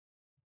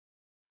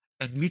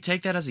 And we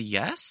take that as a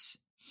yes?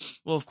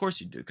 Well, of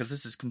course you do, because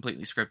this is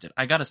completely scripted.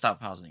 I gotta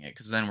stop pausing it,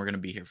 because then we're gonna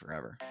be here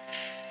forever.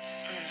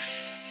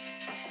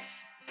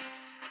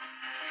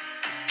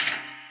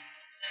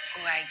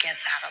 Oh, I get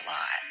that a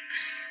lot.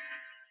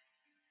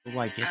 Oh,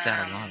 I get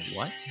that a lot.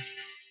 What?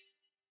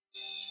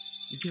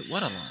 You get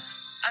what a lot?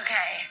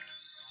 Okay.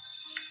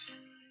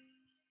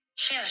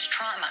 She has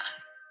trauma.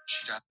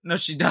 She does. No,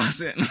 she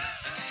doesn't.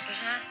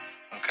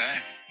 Mm-hmm. Okay.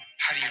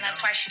 How do you And know?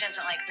 that's why she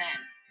doesn't like men.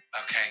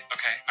 Okay.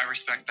 I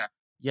respect that.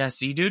 Yeah,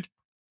 see, dude?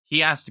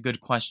 He asked a good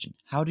question.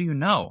 How do you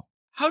know?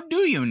 How do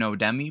you know,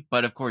 Demi?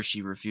 But of course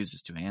she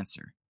refuses to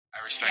answer.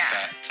 I respect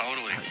Yeah. that.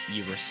 Totally.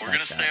 You respect We're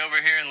going to that. stay over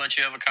here and let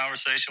you have a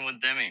conversation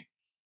with Demi.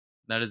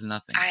 That is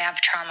nothing. I have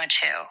trauma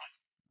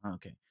too.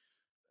 Okay.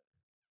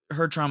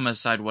 Her trauma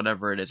aside,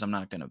 whatever it is, I'm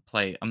not gonna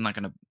play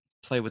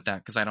with that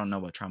because I don't know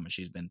what trauma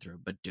she's been through.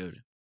 But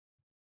dude,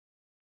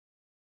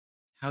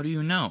 how do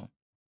you know?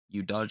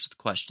 You dodged the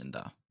question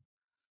though.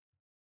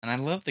 And I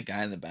love the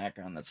guy in the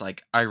background that's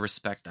like, I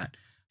respect that.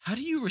 How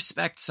do you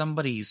respect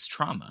somebody's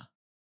trauma?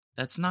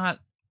 That's not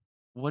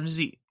what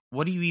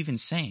are you even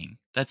saying?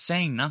 That's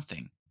saying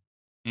nothing.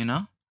 You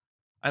know?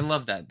 I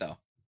love that though.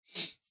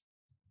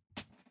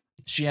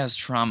 She has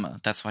trauma,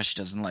 that's why she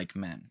doesn't like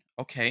men.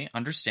 Okay,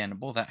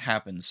 understandable, that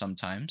happens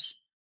sometimes.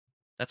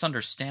 That's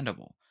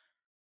understandable.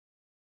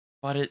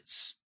 But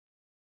it's,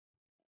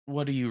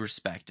 what are you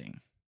respecting?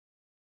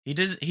 He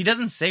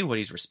doesn't say what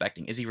he's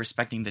respecting. Is he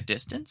respecting the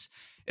distance?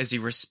 Is he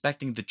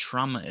respecting the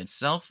trauma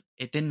itself?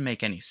 It didn't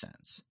make any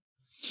sense.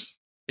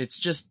 It's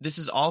just, this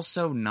is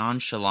also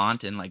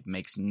nonchalant and like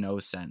makes no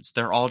sense.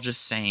 They're all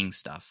just saying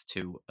stuff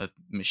to a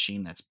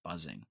machine that's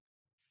buzzing.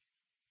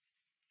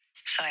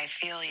 So I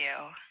feel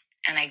you,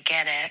 and I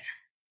get it.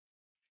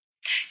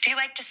 Do you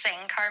like to sing,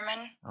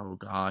 Carmen? Oh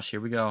gosh,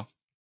 here we go.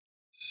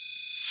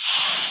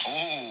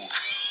 Oh.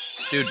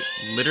 Dude,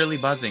 literally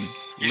buzzing.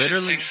 You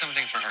Literally. should sing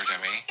something for her,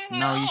 Demi.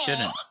 No, you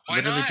shouldn't. Why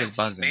Literally not? just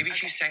buzzing. Maybe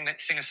if you sing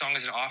a song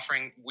as an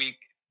offering, we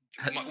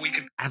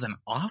could As an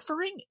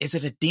offering? Is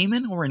it a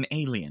demon or an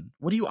alien?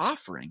 What are you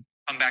offering?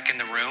 come back in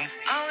the room.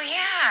 Oh,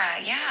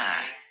 yeah.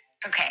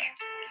 Okay.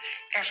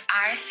 If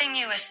I sing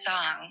you a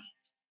song,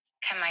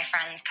 can my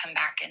friends come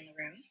back in the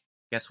room?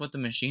 Guess what the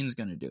machine's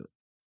gonna do?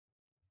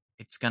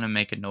 It's gonna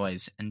make a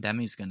noise, and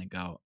Demi's gonna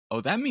go,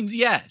 oh, that means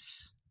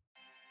yes.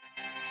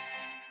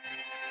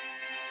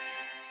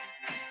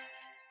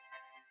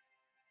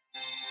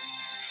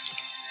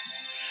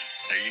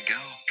 There you go.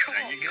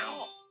 There you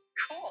go.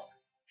 Cool.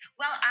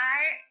 Well,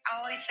 I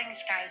always sing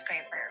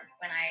Skyscraper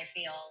when I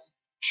feel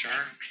Sure.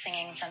 like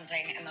singing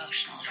something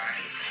emotional for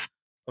people.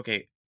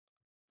 Okay,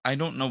 I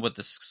don't know what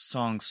the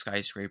song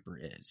Skyscraper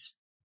is.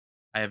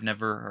 I have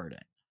never heard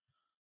it.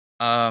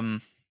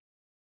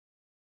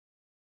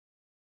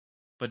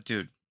 But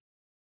dude,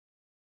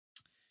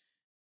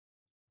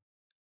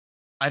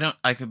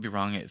 I could be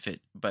wrong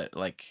but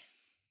like,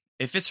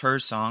 if it's her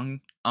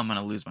song, I'm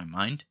gonna lose my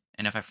mind.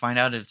 And if I find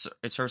out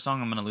it's her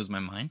song, I'm gonna lose my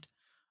mind.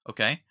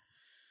 Okay?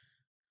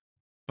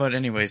 But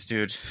anyways,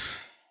 dude,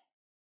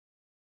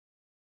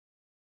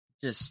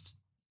 just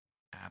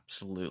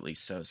absolutely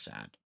so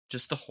sad.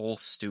 Just the whole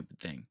stupid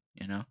thing,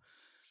 you know?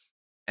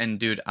 And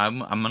dude, I'm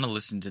gonna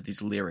listen to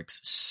these lyrics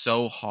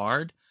so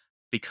hard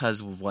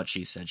because of what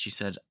she said. She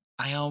said,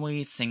 I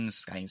always sing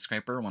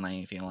Skyscraper when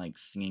I feel like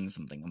singing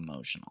something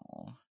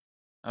emotional.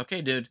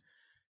 Okay, dude.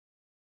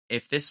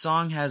 If this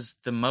song has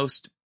the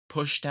most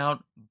pushed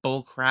out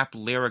bullcrap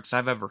lyrics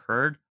I've ever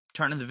heard,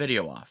 turn the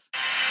video off.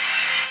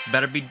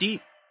 Better be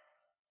deep.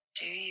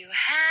 Do you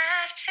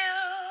have to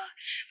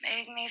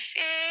make me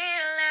feel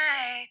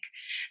like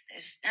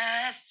there's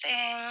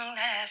nothing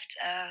left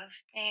of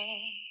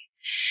me?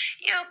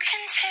 You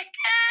can take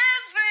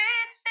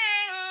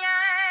everything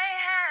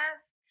I have.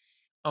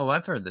 Oh,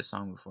 I've heard this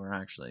song before,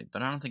 actually,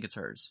 but I don't think it's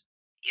hers.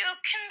 You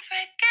can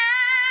break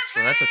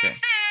So that's okay.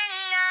 everything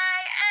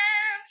I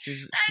am.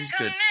 She's Like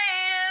good. I'm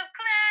made of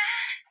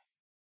glass.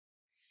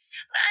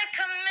 Like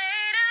I'm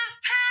made of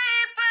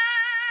paper.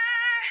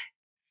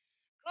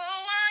 Go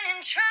on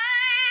and try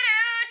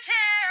to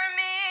tear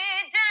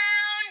me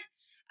down.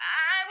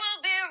 I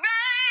will be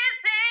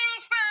rising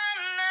from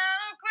the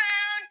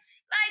ground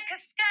like a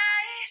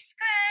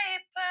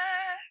skyscraper.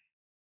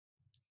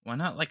 Why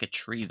not like a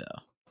tree, though?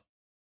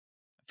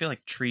 I feel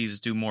like trees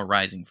do more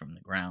rising from the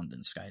ground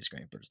than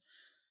skyscrapers.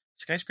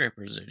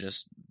 Skyscrapers are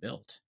just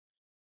built.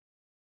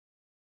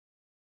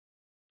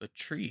 But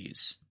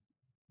trees,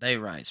 they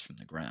rise from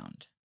the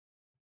ground.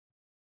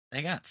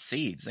 They got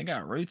seeds. They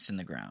got roots in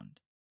the ground.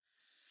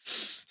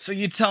 So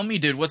you tell me,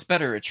 dude, what's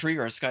better, a tree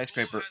or a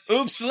skyscraper?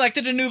 Oops,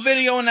 selected a new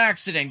video on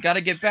accident.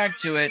 Gotta get back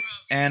to it.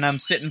 And I'm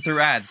sitting through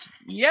ads.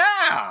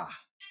 Yeah!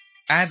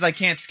 Ads I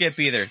can't skip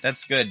either.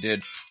 That's good,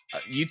 dude.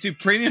 YouTube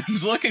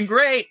Premium's looking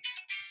great.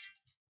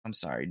 I'm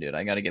sorry, dude.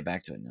 I gotta get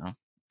back to it now.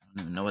 I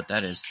don't even know what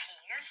that is.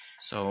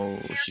 So,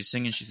 she's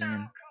singing. She's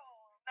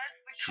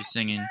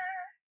singing.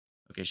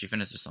 Okay, she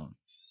finished the song.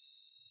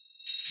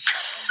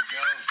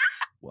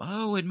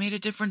 Whoa, it made a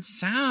different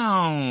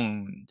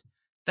sound.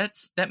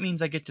 That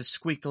means I get to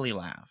squeakily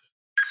laugh.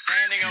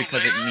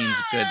 Because it means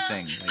good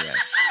things, I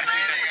guess. I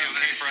think that's the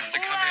okay for us to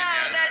come in,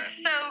 yes.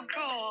 That's so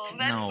cool.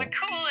 That's the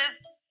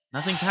coolest.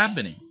 Nothing's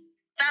happening.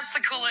 That's the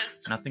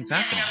coolest Nothing's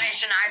happening.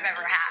 ovation I've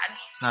ever had.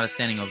 It's not a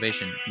standing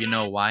ovation. You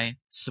know why?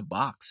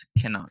 Subox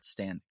cannot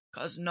stand.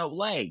 'Cause no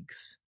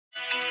legs.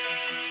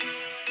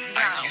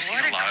 Wow, You've seen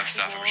what a lot of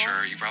stuff, cool- I'm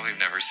sure. You've probably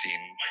never seen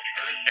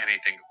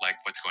anything like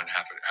what's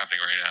happening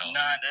right now.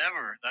 Not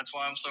ever. That's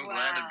why I'm so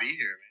glad to be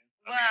here,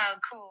 man. Wow,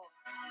 cool.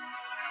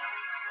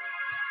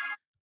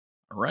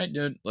 Alright,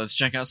 dude. Let's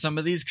check out some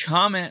of these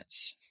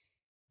comments.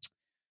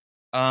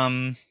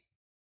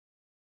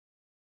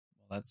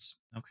 That's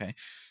okay.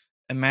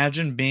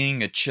 Imagine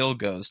being a chill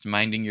ghost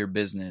minding your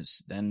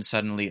business, then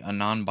suddenly a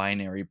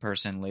non-binary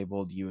person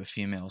labeled you a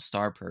female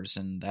star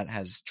person that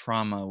has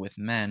trauma with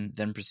men,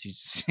 then proceeds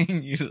to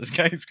sing you the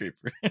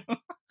skyscraper.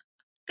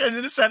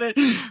 Couldn't have said it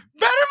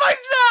better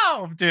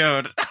myself,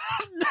 dude.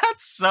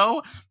 That's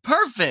so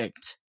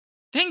perfect.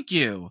 Thank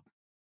you.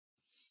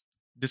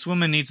 This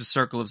woman needs a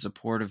circle of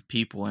supportive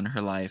people in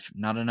her life,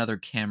 not another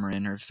camera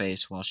in her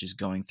face while she's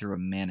going through a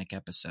manic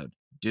episode.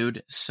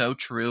 Dude, so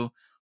true.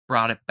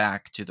 Brought it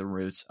back to the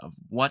roots of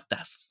what the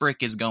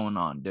frick is going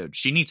on, dude.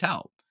 She needs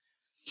help.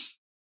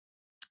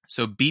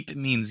 So beep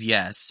means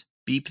yes,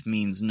 beep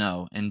means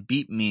no, and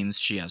beep means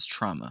she has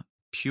trauma.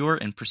 Pure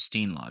and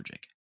pristine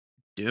logic.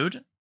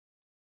 Dude,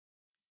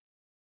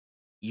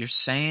 you're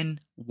saying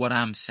what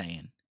I'm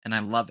saying, and I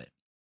love it.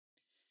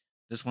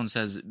 This one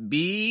says,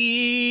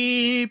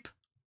 beep.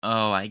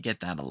 Oh, I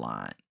get that a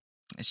lot.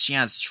 She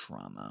has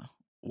trauma.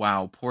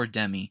 Wow, poor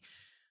Demi.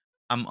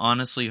 I'm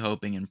honestly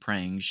hoping and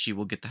praying she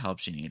will get the help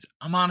she needs.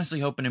 I'm honestly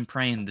hoping and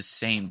praying the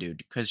same, dude,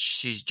 because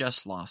she's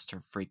just lost her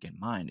freaking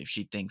mind if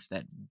she thinks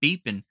that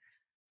beeping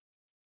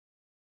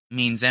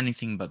means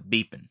anything but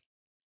beeping.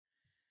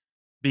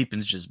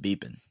 Beeping's just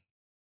beeping.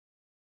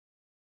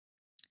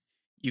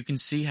 You can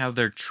see how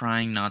they're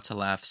trying not to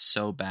laugh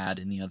so bad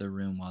in the other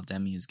room while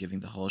Demi is giving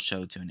the whole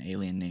show to an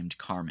alien named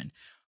Carmen.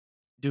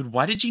 Dude,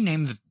 why did you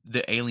name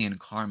the alien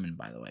Carmen,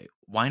 by the way?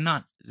 Why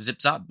not Zip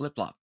Zop Blip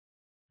Blop?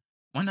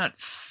 Why not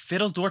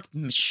Fiddledork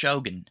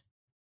Mishogan?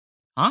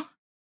 Huh?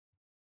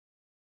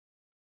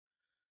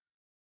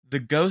 The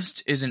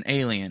ghost is an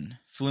alien,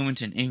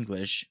 fluent in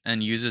English,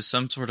 and uses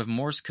some sort of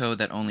Morse code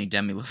that only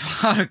Demi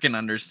Lovato can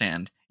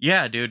understand.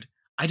 Yeah, dude.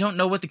 I don't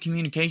know what the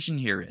communication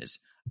here is.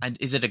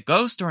 Is it a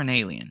ghost or an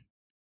alien?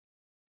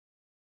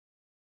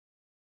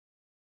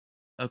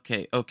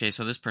 Okay,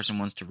 so this person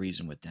wants to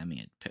reason with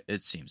Demi,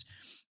 it seems.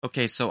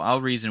 Okay, so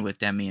I'll reason with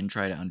Demi and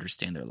try to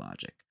understand their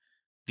logic.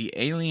 The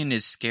alien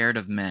is scared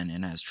of men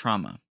and has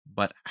trauma,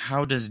 but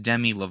how does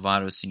Demi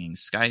Lovato singing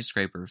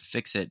Skyscraper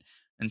fix it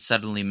and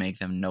suddenly make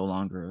them no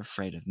longer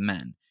afraid of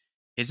men?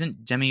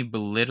 Isn't Demi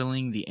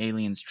belittling the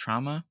alien's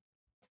trauma?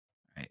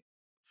 Right.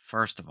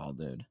 First of all,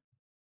 dude.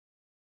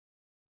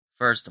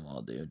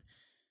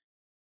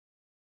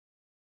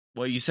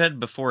 What you said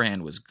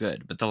beforehand was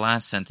good, but the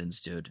last sentence,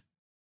 dude.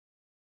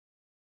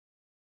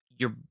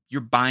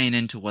 You're buying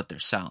into what they're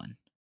selling.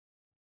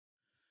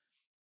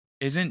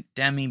 Isn't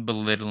Demi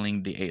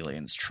belittling the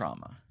alien's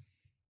trauma?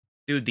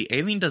 Dude, the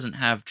alien doesn't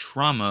have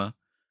trauma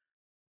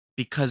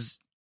because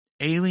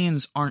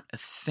aliens aren't a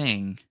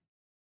thing,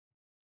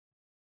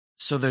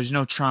 so there's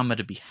no trauma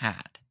to be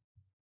had.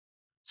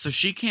 So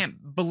she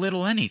can't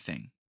belittle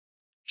anything.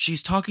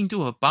 She's talking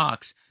to a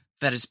box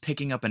that is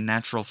picking up a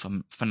natural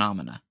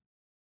phenomena.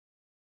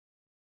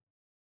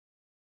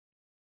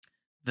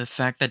 The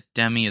fact that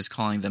Demi is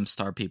calling them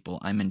star people,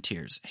 I'm in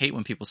tears. Hate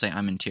when people say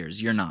I'm in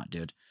tears. You're not,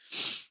 dude.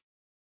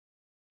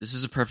 This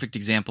is a perfect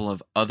example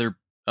of other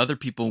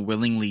people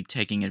willingly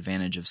taking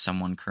advantage of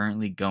someone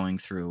currently going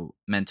through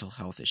mental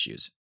health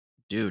issues.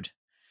 Dude.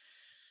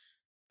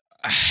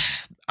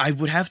 I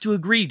would have to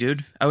agree,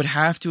 dude. I would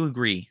have to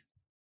agree.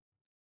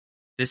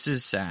 This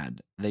is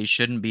sad. They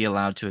shouldn't be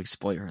allowed to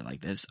exploit her like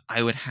this.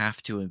 I would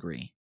have to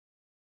agree.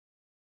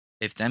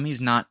 If Demi's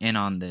not in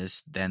on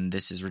this, then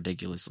this is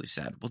ridiculously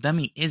sad. Well,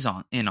 Demi is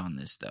in on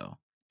this, though.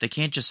 They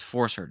can't just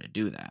force her to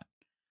do that.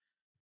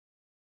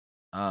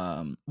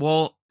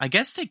 Well, I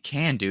guess they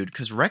can, dude,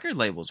 because record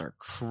labels are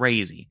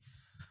crazy.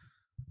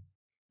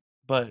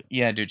 But,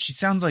 yeah, dude, she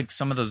sounds like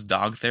some of those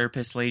dog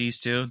therapist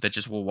ladies, too, that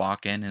just will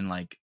walk in and,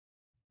 like,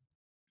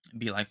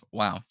 be like,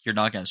 wow, your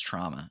dog has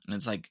trauma. And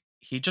it's like,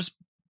 he just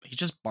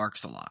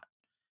barks a lot.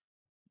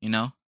 You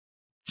know?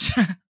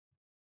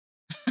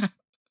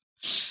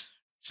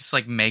 Just,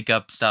 like, make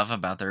up stuff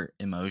about their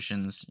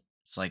emotions.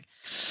 It's like,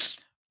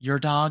 your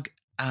dog,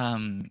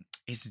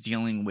 is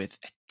dealing with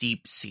a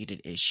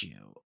deep-seated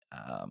issue,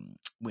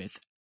 with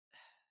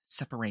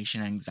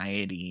separation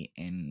anxiety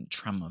and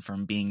trauma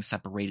from being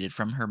separated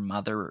from her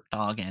mother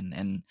dog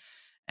and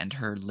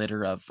her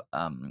litter of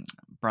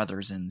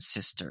brothers and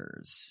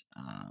sisters.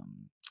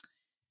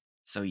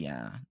 So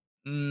yeah.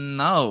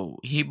 No,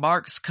 he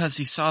barks because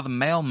he saw the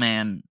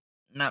mailman,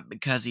 not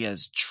because he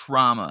has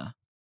trauma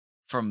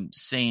from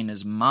seeing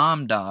his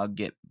mom dog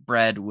get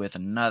bred with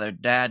another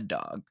dad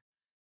dog.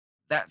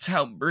 That's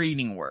how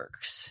breeding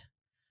works.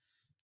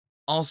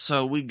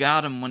 Also, we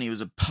got him when he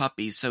was a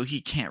puppy, so he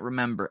can't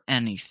remember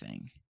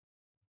anything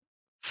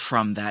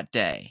from that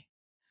day.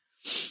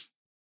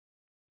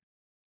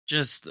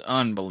 Just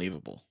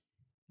unbelievable.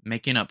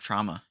 Making up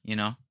trauma, you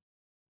know?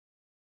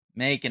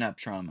 Making up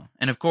trauma.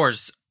 And of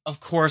course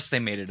they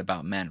made it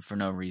about men for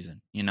no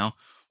reason, you know?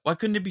 Why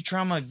couldn't it be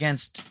trauma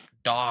against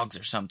dogs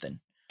or something?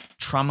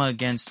 Trauma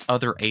against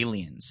other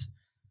aliens.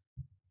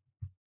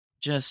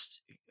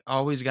 Just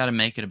always gotta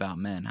make it about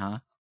men, huh?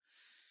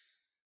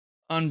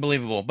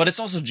 Unbelievable. But it's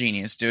also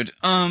genius, dude.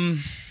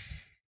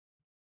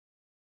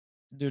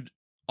 Dude,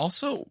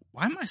 also,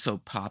 why am I so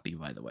poppy,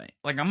 by the way?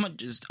 Like,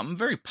 I'm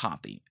very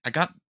poppy. I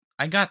got,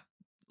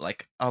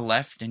 like, a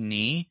left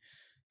knee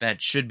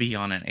that should be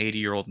on an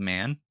 80-year-old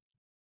man.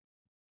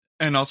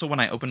 And also, when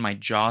I open my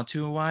jaw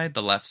too wide,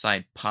 the left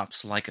side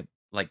pops like it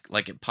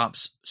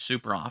pops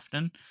super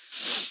often.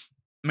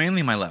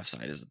 Mainly my left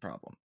side is the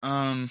problem.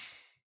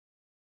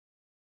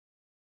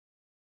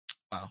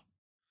 Wow.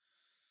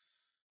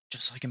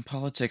 Just like in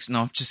politics.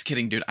 No, I'm just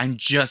kidding, dude. I'm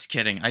just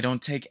kidding. I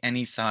don't take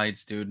any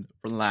sides, dude.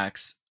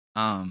 Relax.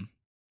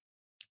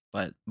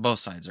 But both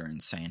sides are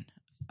insane.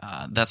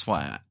 That's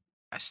why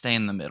I stay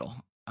in the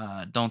middle.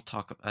 I don't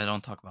talk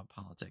about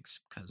politics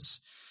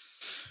because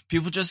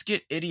people just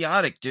get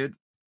idiotic, dude.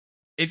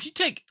 If you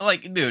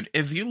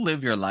if you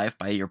live your life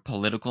by your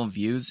political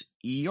views,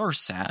 you're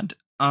sad.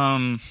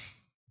 But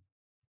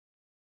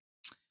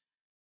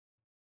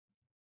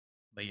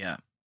yeah.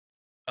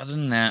 Other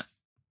than that,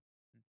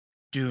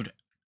 dude,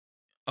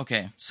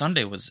 okay,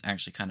 Sunday was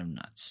actually kind of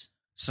nuts.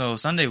 So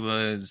Sunday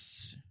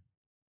was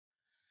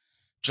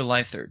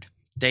July 3rd,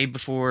 day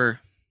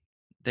before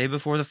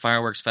the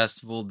fireworks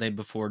festival, day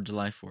before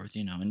July 4th,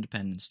 you know,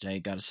 Independence Day.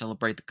 Got to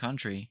celebrate the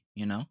country,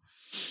 you know?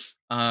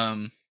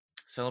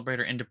 Celebrate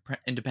our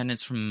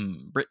independence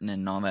from Britain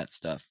and all that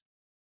stuff.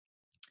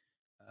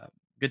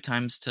 Good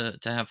times to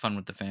have fun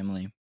with the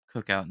family,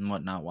 cook out and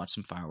whatnot, watch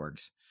some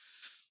fireworks.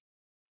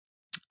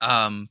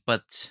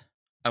 But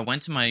I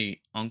went to my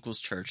uncle's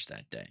church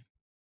that day.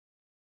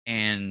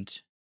 And,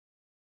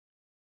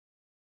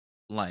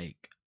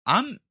 like,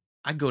 I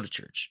go to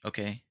church,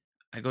 okay?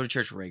 I go to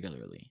church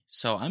regularly.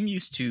 So I'm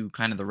used to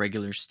kind of the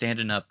regular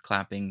standing up,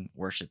 clapping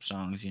worship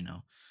songs, you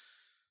know.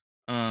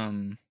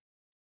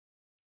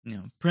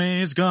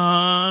 Praise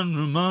God,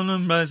 among the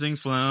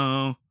risings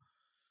flow.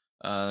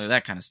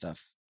 That kind of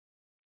stuff.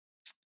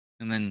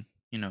 And then,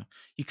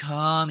 you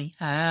call me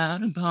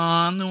out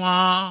upon the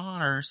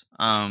waters.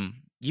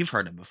 You've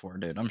heard it before,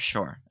 dude. I'm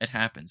sure it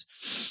happens.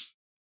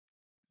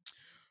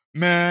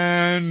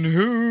 Man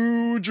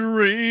who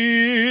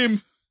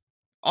dream.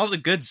 All the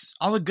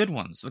good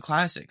ones, the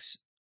classics.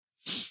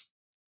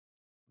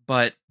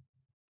 But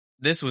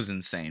this was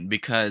insane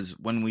because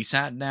when we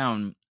sat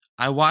down,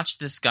 I watched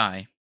this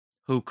guy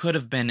who could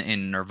have been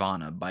in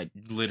Nirvana by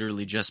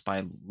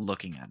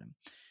looking at him.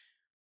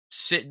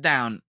 Sit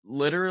down,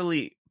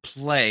 literally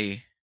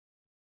play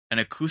an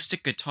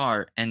acoustic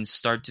guitar and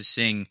start to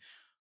sing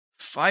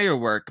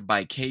Firework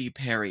by Katy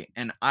Perry.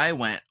 And I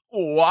went,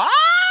 what?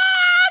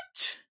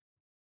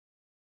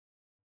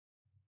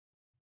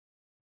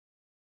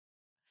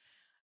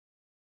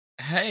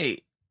 Hey,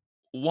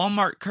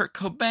 Walmart Kurt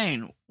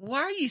Cobain,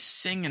 why are you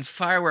singing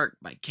Firework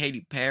by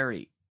Katy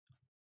Perry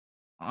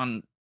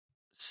on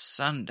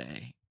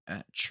Sunday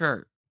at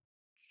church?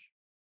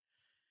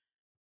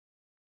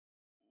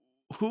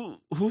 Who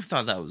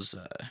thought that was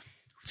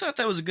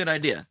a good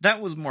idea? That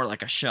was more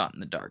like a shot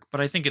in the dark,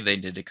 but I think they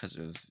did it because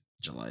of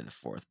July the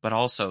 4th. But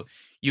also,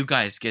 you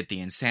guys get the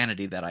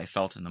insanity that I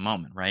felt in the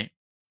moment, right?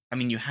 I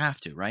mean, you have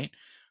to, right?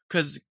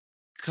 Because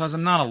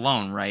I'm not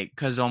alone, right?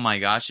 Because, oh my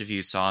gosh, if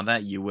you saw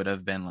that, you would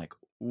have been like,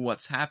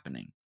 what's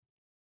happening?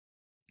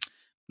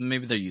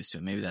 Maybe they're used to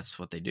it. Maybe that's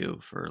what they do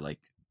for, like,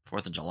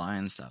 4th of July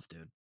and stuff,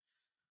 dude.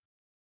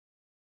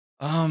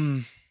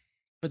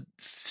 But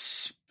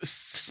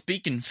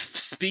speaking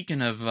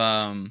of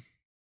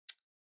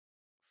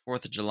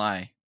 4th of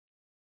July.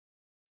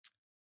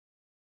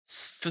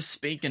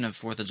 Speaking of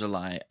 4th of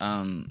July,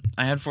 I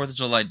had 4th of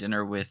July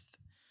dinner with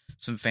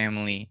some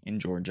family in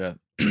Georgia.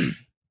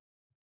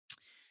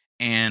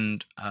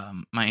 And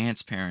my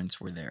aunt's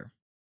parents were there.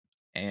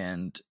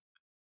 And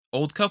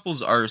old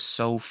couples are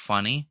so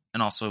funny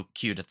and also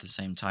cute at the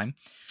same time.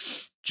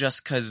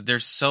 Just because they're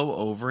so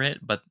over it,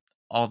 but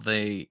all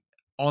they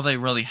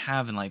really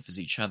have in life is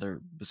each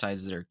other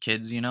besides their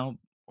kids, you know?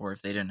 Or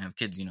if they didn't have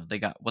kids, you know,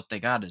 what they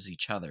got is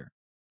each other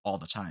all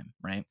the time,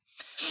 right?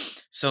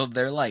 So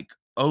they're like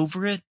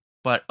over it,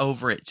 but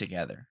over it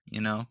together,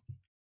 you know?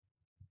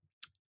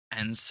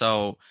 And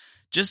so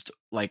just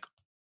like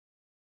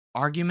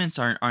arguments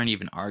aren't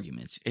even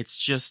arguments. It's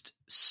just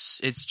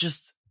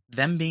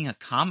them being a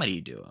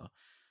comedy duo.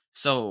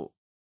 So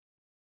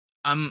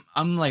I'm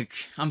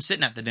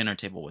sitting at the dinner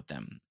table with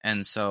them,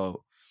 and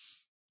so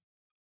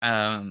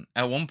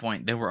at one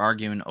point they were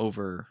arguing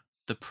over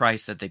the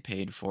price that they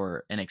paid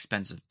for an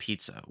expensive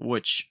pizza,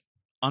 which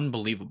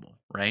unbelievable,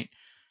 right?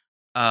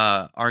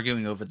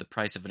 Arguing over the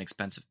price of an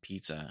expensive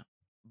pizza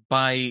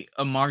by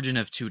a margin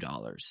of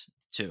 $2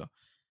 too.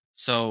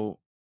 So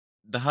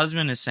the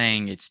husband is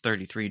saying it's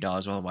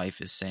 $33 while the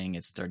wife is saying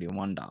it's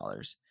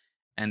 $31.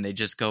 And they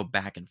just go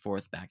back and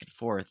forth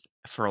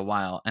for a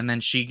while. And then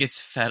she gets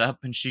fed up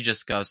and she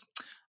just goes,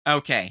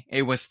 okay,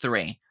 it was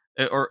 3.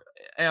 Or,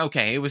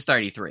 okay, it was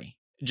 33.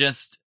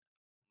 Just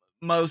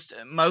most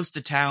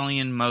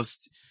Italian,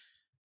 most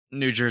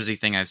New Jersey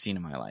thing I've seen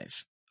in my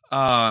life.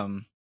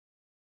 And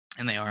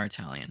they are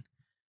Italian.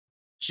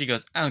 She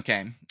goes,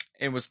 okay,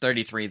 it was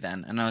 33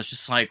 then. And I was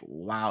just like,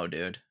 wow,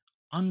 dude.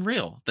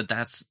 Unreal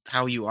that's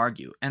how you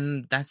argue.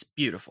 And that's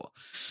beautiful.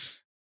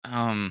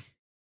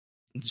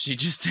 She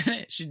just did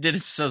it. She did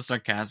it so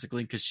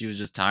sarcastically because she was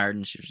just tired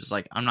and she was just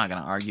like, I'm not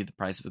going to argue the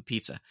price of a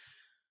pizza.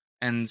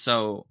 And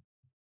so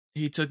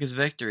he took his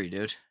victory,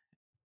 dude.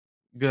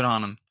 Good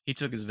on him. He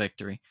took his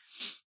victory.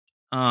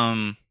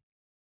 Another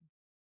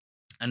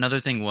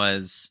thing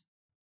was,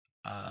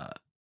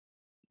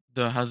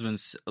 the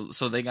husbands,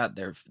 so they got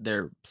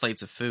their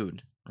plates of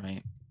food,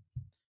 right?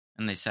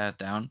 And they sat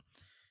down.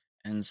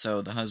 And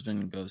so the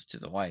husband goes to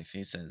the wife.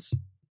 He says,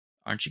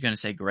 aren't you going to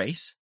say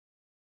grace?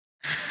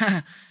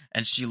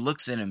 And she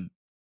looks at him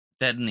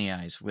dead in the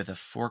eyes with a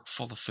fork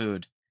full of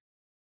food.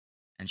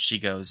 And she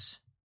goes,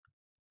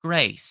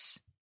 grace.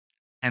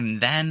 And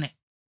then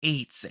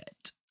eats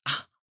it.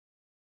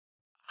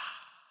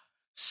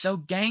 So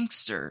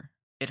gangster,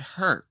 it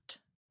hurt.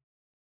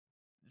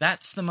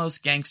 That's the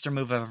most gangster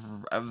move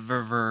I've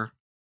ever.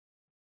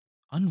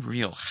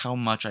 Unreal how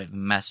much I've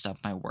messed up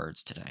my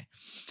words today.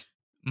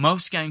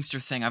 Most gangster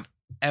thing I've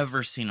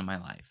ever seen in my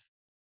life.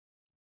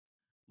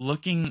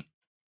 Looking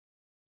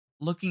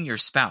your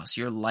spouse,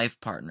 your life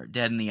partner,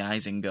 dead in the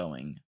eyes and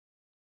going,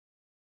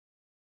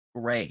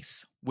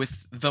 grace,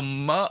 with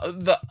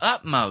the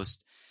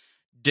utmost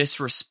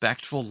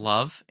disrespectful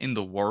love in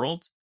the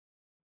world,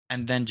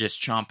 and then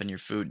just chomping your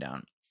food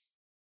down.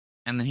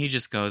 And then he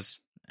just goes,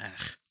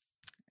 ugh,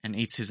 and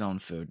eats his own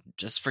food,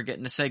 just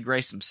forgetting to say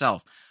grace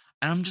himself.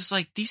 And I'm just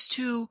like, these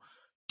two,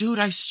 dude,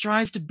 I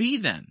strive to be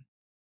them.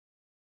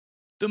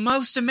 The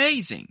most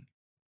amazing,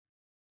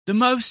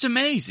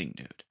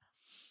 dude.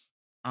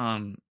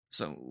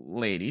 So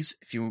ladies,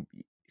 if you're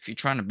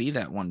trying to be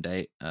that one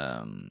day,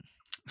 I'm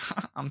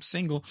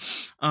single.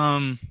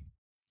 Wow,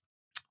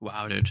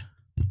 dude.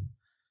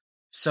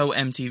 So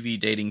MTV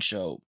dating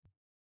show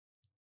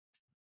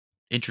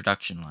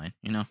introduction line,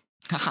 you know?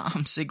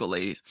 I'm single,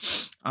 ladies.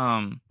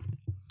 All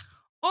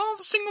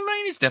the single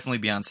ladies,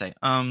 definitely Beyonce.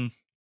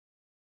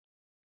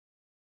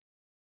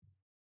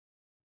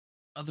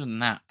 Other than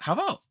that, how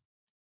about,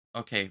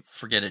 okay,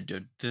 forget it,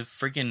 dude. The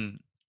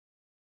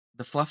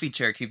fluffy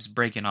chair keeps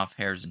breaking off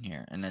hairs in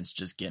here, and it's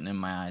just getting in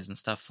my eyes and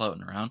stuff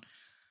floating around.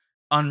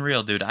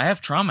 Unreal, dude. I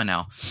have trauma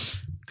now,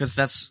 because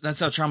that's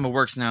how trauma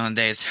works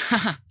nowadays.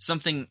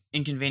 Something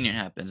inconvenient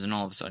happens, and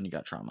all of a sudden you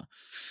got trauma.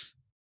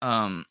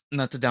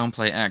 Not to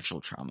downplay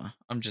actual trauma.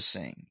 I'm just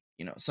saying,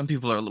 you know, some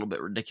people are a little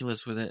bit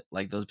ridiculous with it,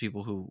 like those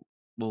people who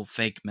will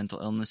fake mental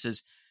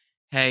illnesses.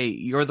 Hey,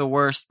 you're the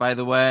worst, by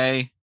the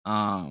way.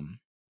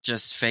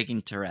 Just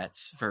faking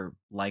Tourette's for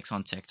likes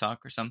on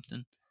TikTok or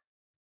something.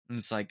 And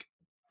it's like,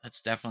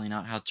 that's definitely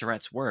not how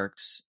Tourette's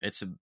works.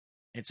 It's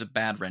a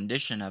bad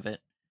rendition of it.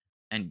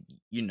 And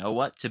you know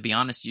what? To be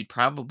honest, you'd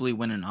probably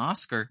win an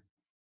Oscar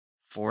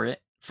for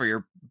it, for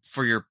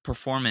your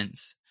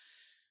performance.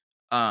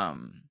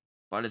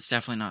 But it's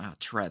definitely not how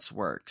Tourette's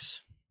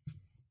works.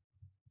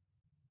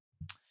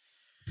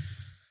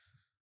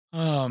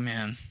 Oh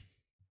man.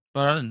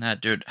 But other than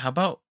that, dude, how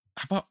about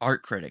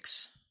art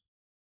critics?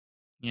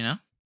 You know?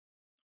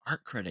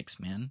 Art critics,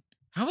 man.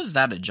 How is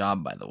that a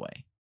job, by the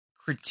way?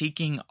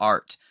 Critiquing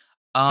art.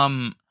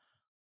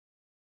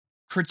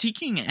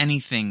 Critiquing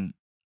anything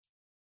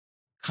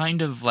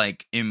kind of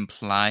like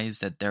implies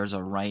that there's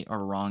a right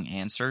or wrong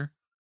answer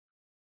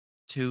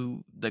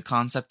to the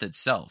concept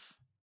itself.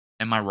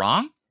 Am I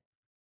wrong?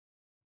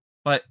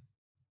 But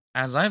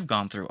as I've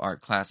gone through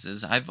art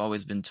classes, I've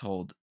always been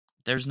told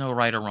there's no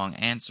right or wrong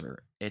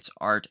answer. It's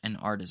art, and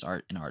art is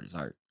art, and art is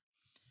art.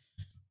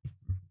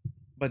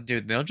 But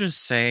dude, they'll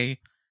just say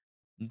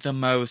the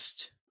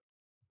most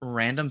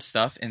random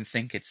stuff and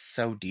think it's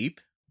so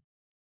deep.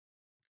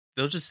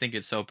 They'll just think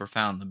it's so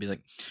profound. They'll be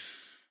like,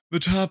 the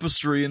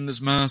tapestry in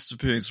this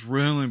masterpiece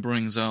really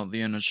brings out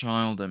the inner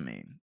child in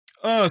me.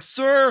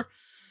 Sir,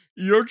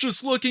 you're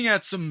just looking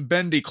at some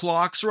bendy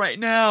clocks right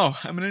now.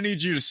 I'm gonna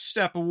need you to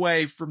step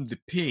away from the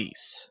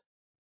piece.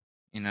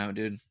 You know,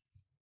 dude.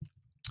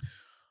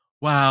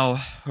 Wow,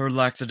 her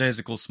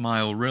lackadaisical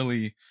smile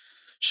really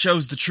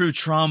shows the true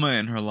trauma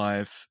in her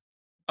life.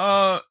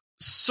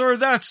 Sir,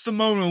 that's the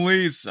Mona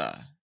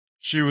Lisa.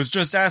 She was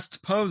just asked to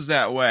pose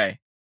that way.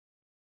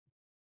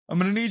 I'm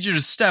going to need you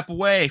to step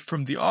away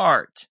from the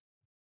art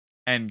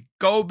and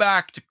go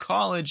back to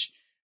college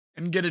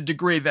and get a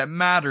degree that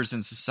matters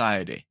in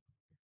society.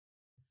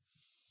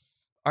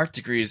 Art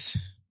degrees,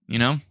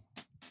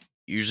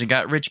 usually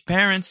got rich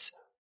parents,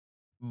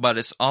 but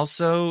it's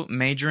also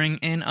majoring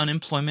in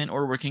unemployment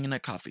or working in a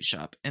coffee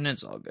shop, and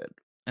it's all good.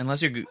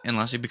 Unless you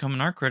become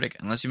an art critic,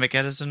 unless you make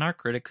it as an art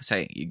critic, because,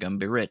 hey, you're going to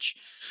be rich.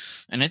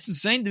 And it's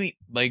insane to me,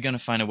 but you're going to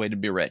find a way to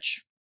be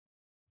rich.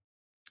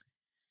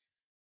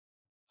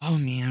 Oh,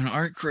 man,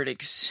 art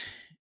critics.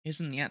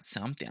 Isn't that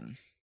something?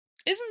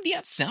 Isn't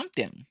that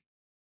something?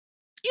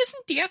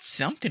 Isn't that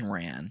something,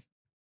 Ran?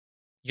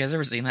 You guys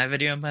ever seen that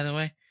video, by the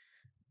way?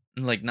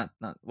 Like, not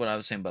what I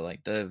was saying, but,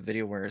 like, the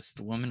video where it's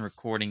the woman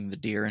recording the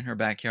deer in her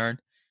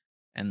backyard,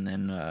 and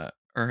then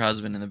her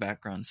husband in the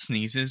background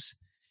sneezes.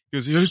 He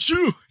goes, "Yeah,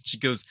 true." She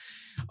goes,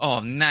 "Oh,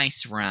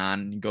 nice,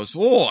 Ron." He goes,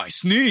 "Oh, I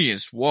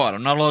sneeze. What?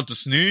 I'm not allowed to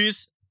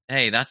sneeze?"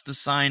 Hey, that's the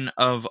sign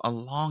of a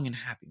long and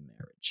happy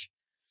marriage.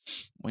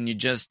 When you're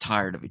just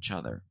tired of each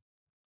other.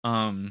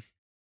 But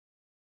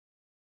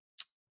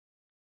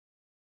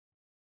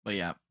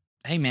yeah.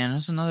 Hey, man,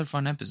 it's another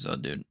fun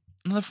episode, dude.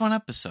 Another fun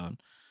episode.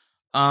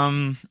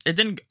 I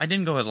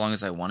didn't go as long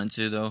as I wanted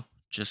to, though,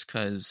 just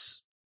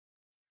because,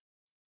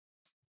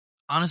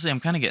 honestly, I'm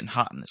kind of getting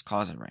hot in this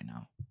closet right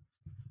now.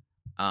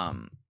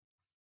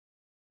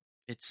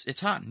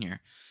 It's hot in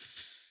here.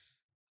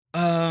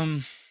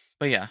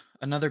 But yeah,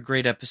 another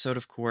great episode,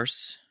 of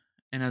course.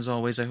 And as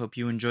always, I hope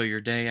you enjoy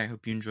your day. I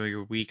hope you enjoy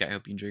your week. I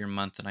hope you enjoy your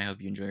month, and I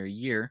hope you enjoy your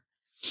year.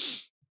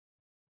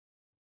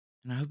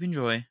 And I hope you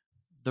enjoy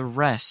the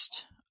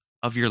rest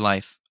of your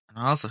life. And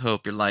I also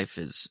hope your life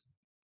is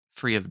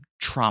free of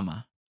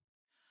trauma.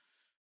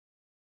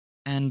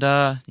 And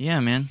yeah,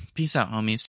 man, peace out, homies.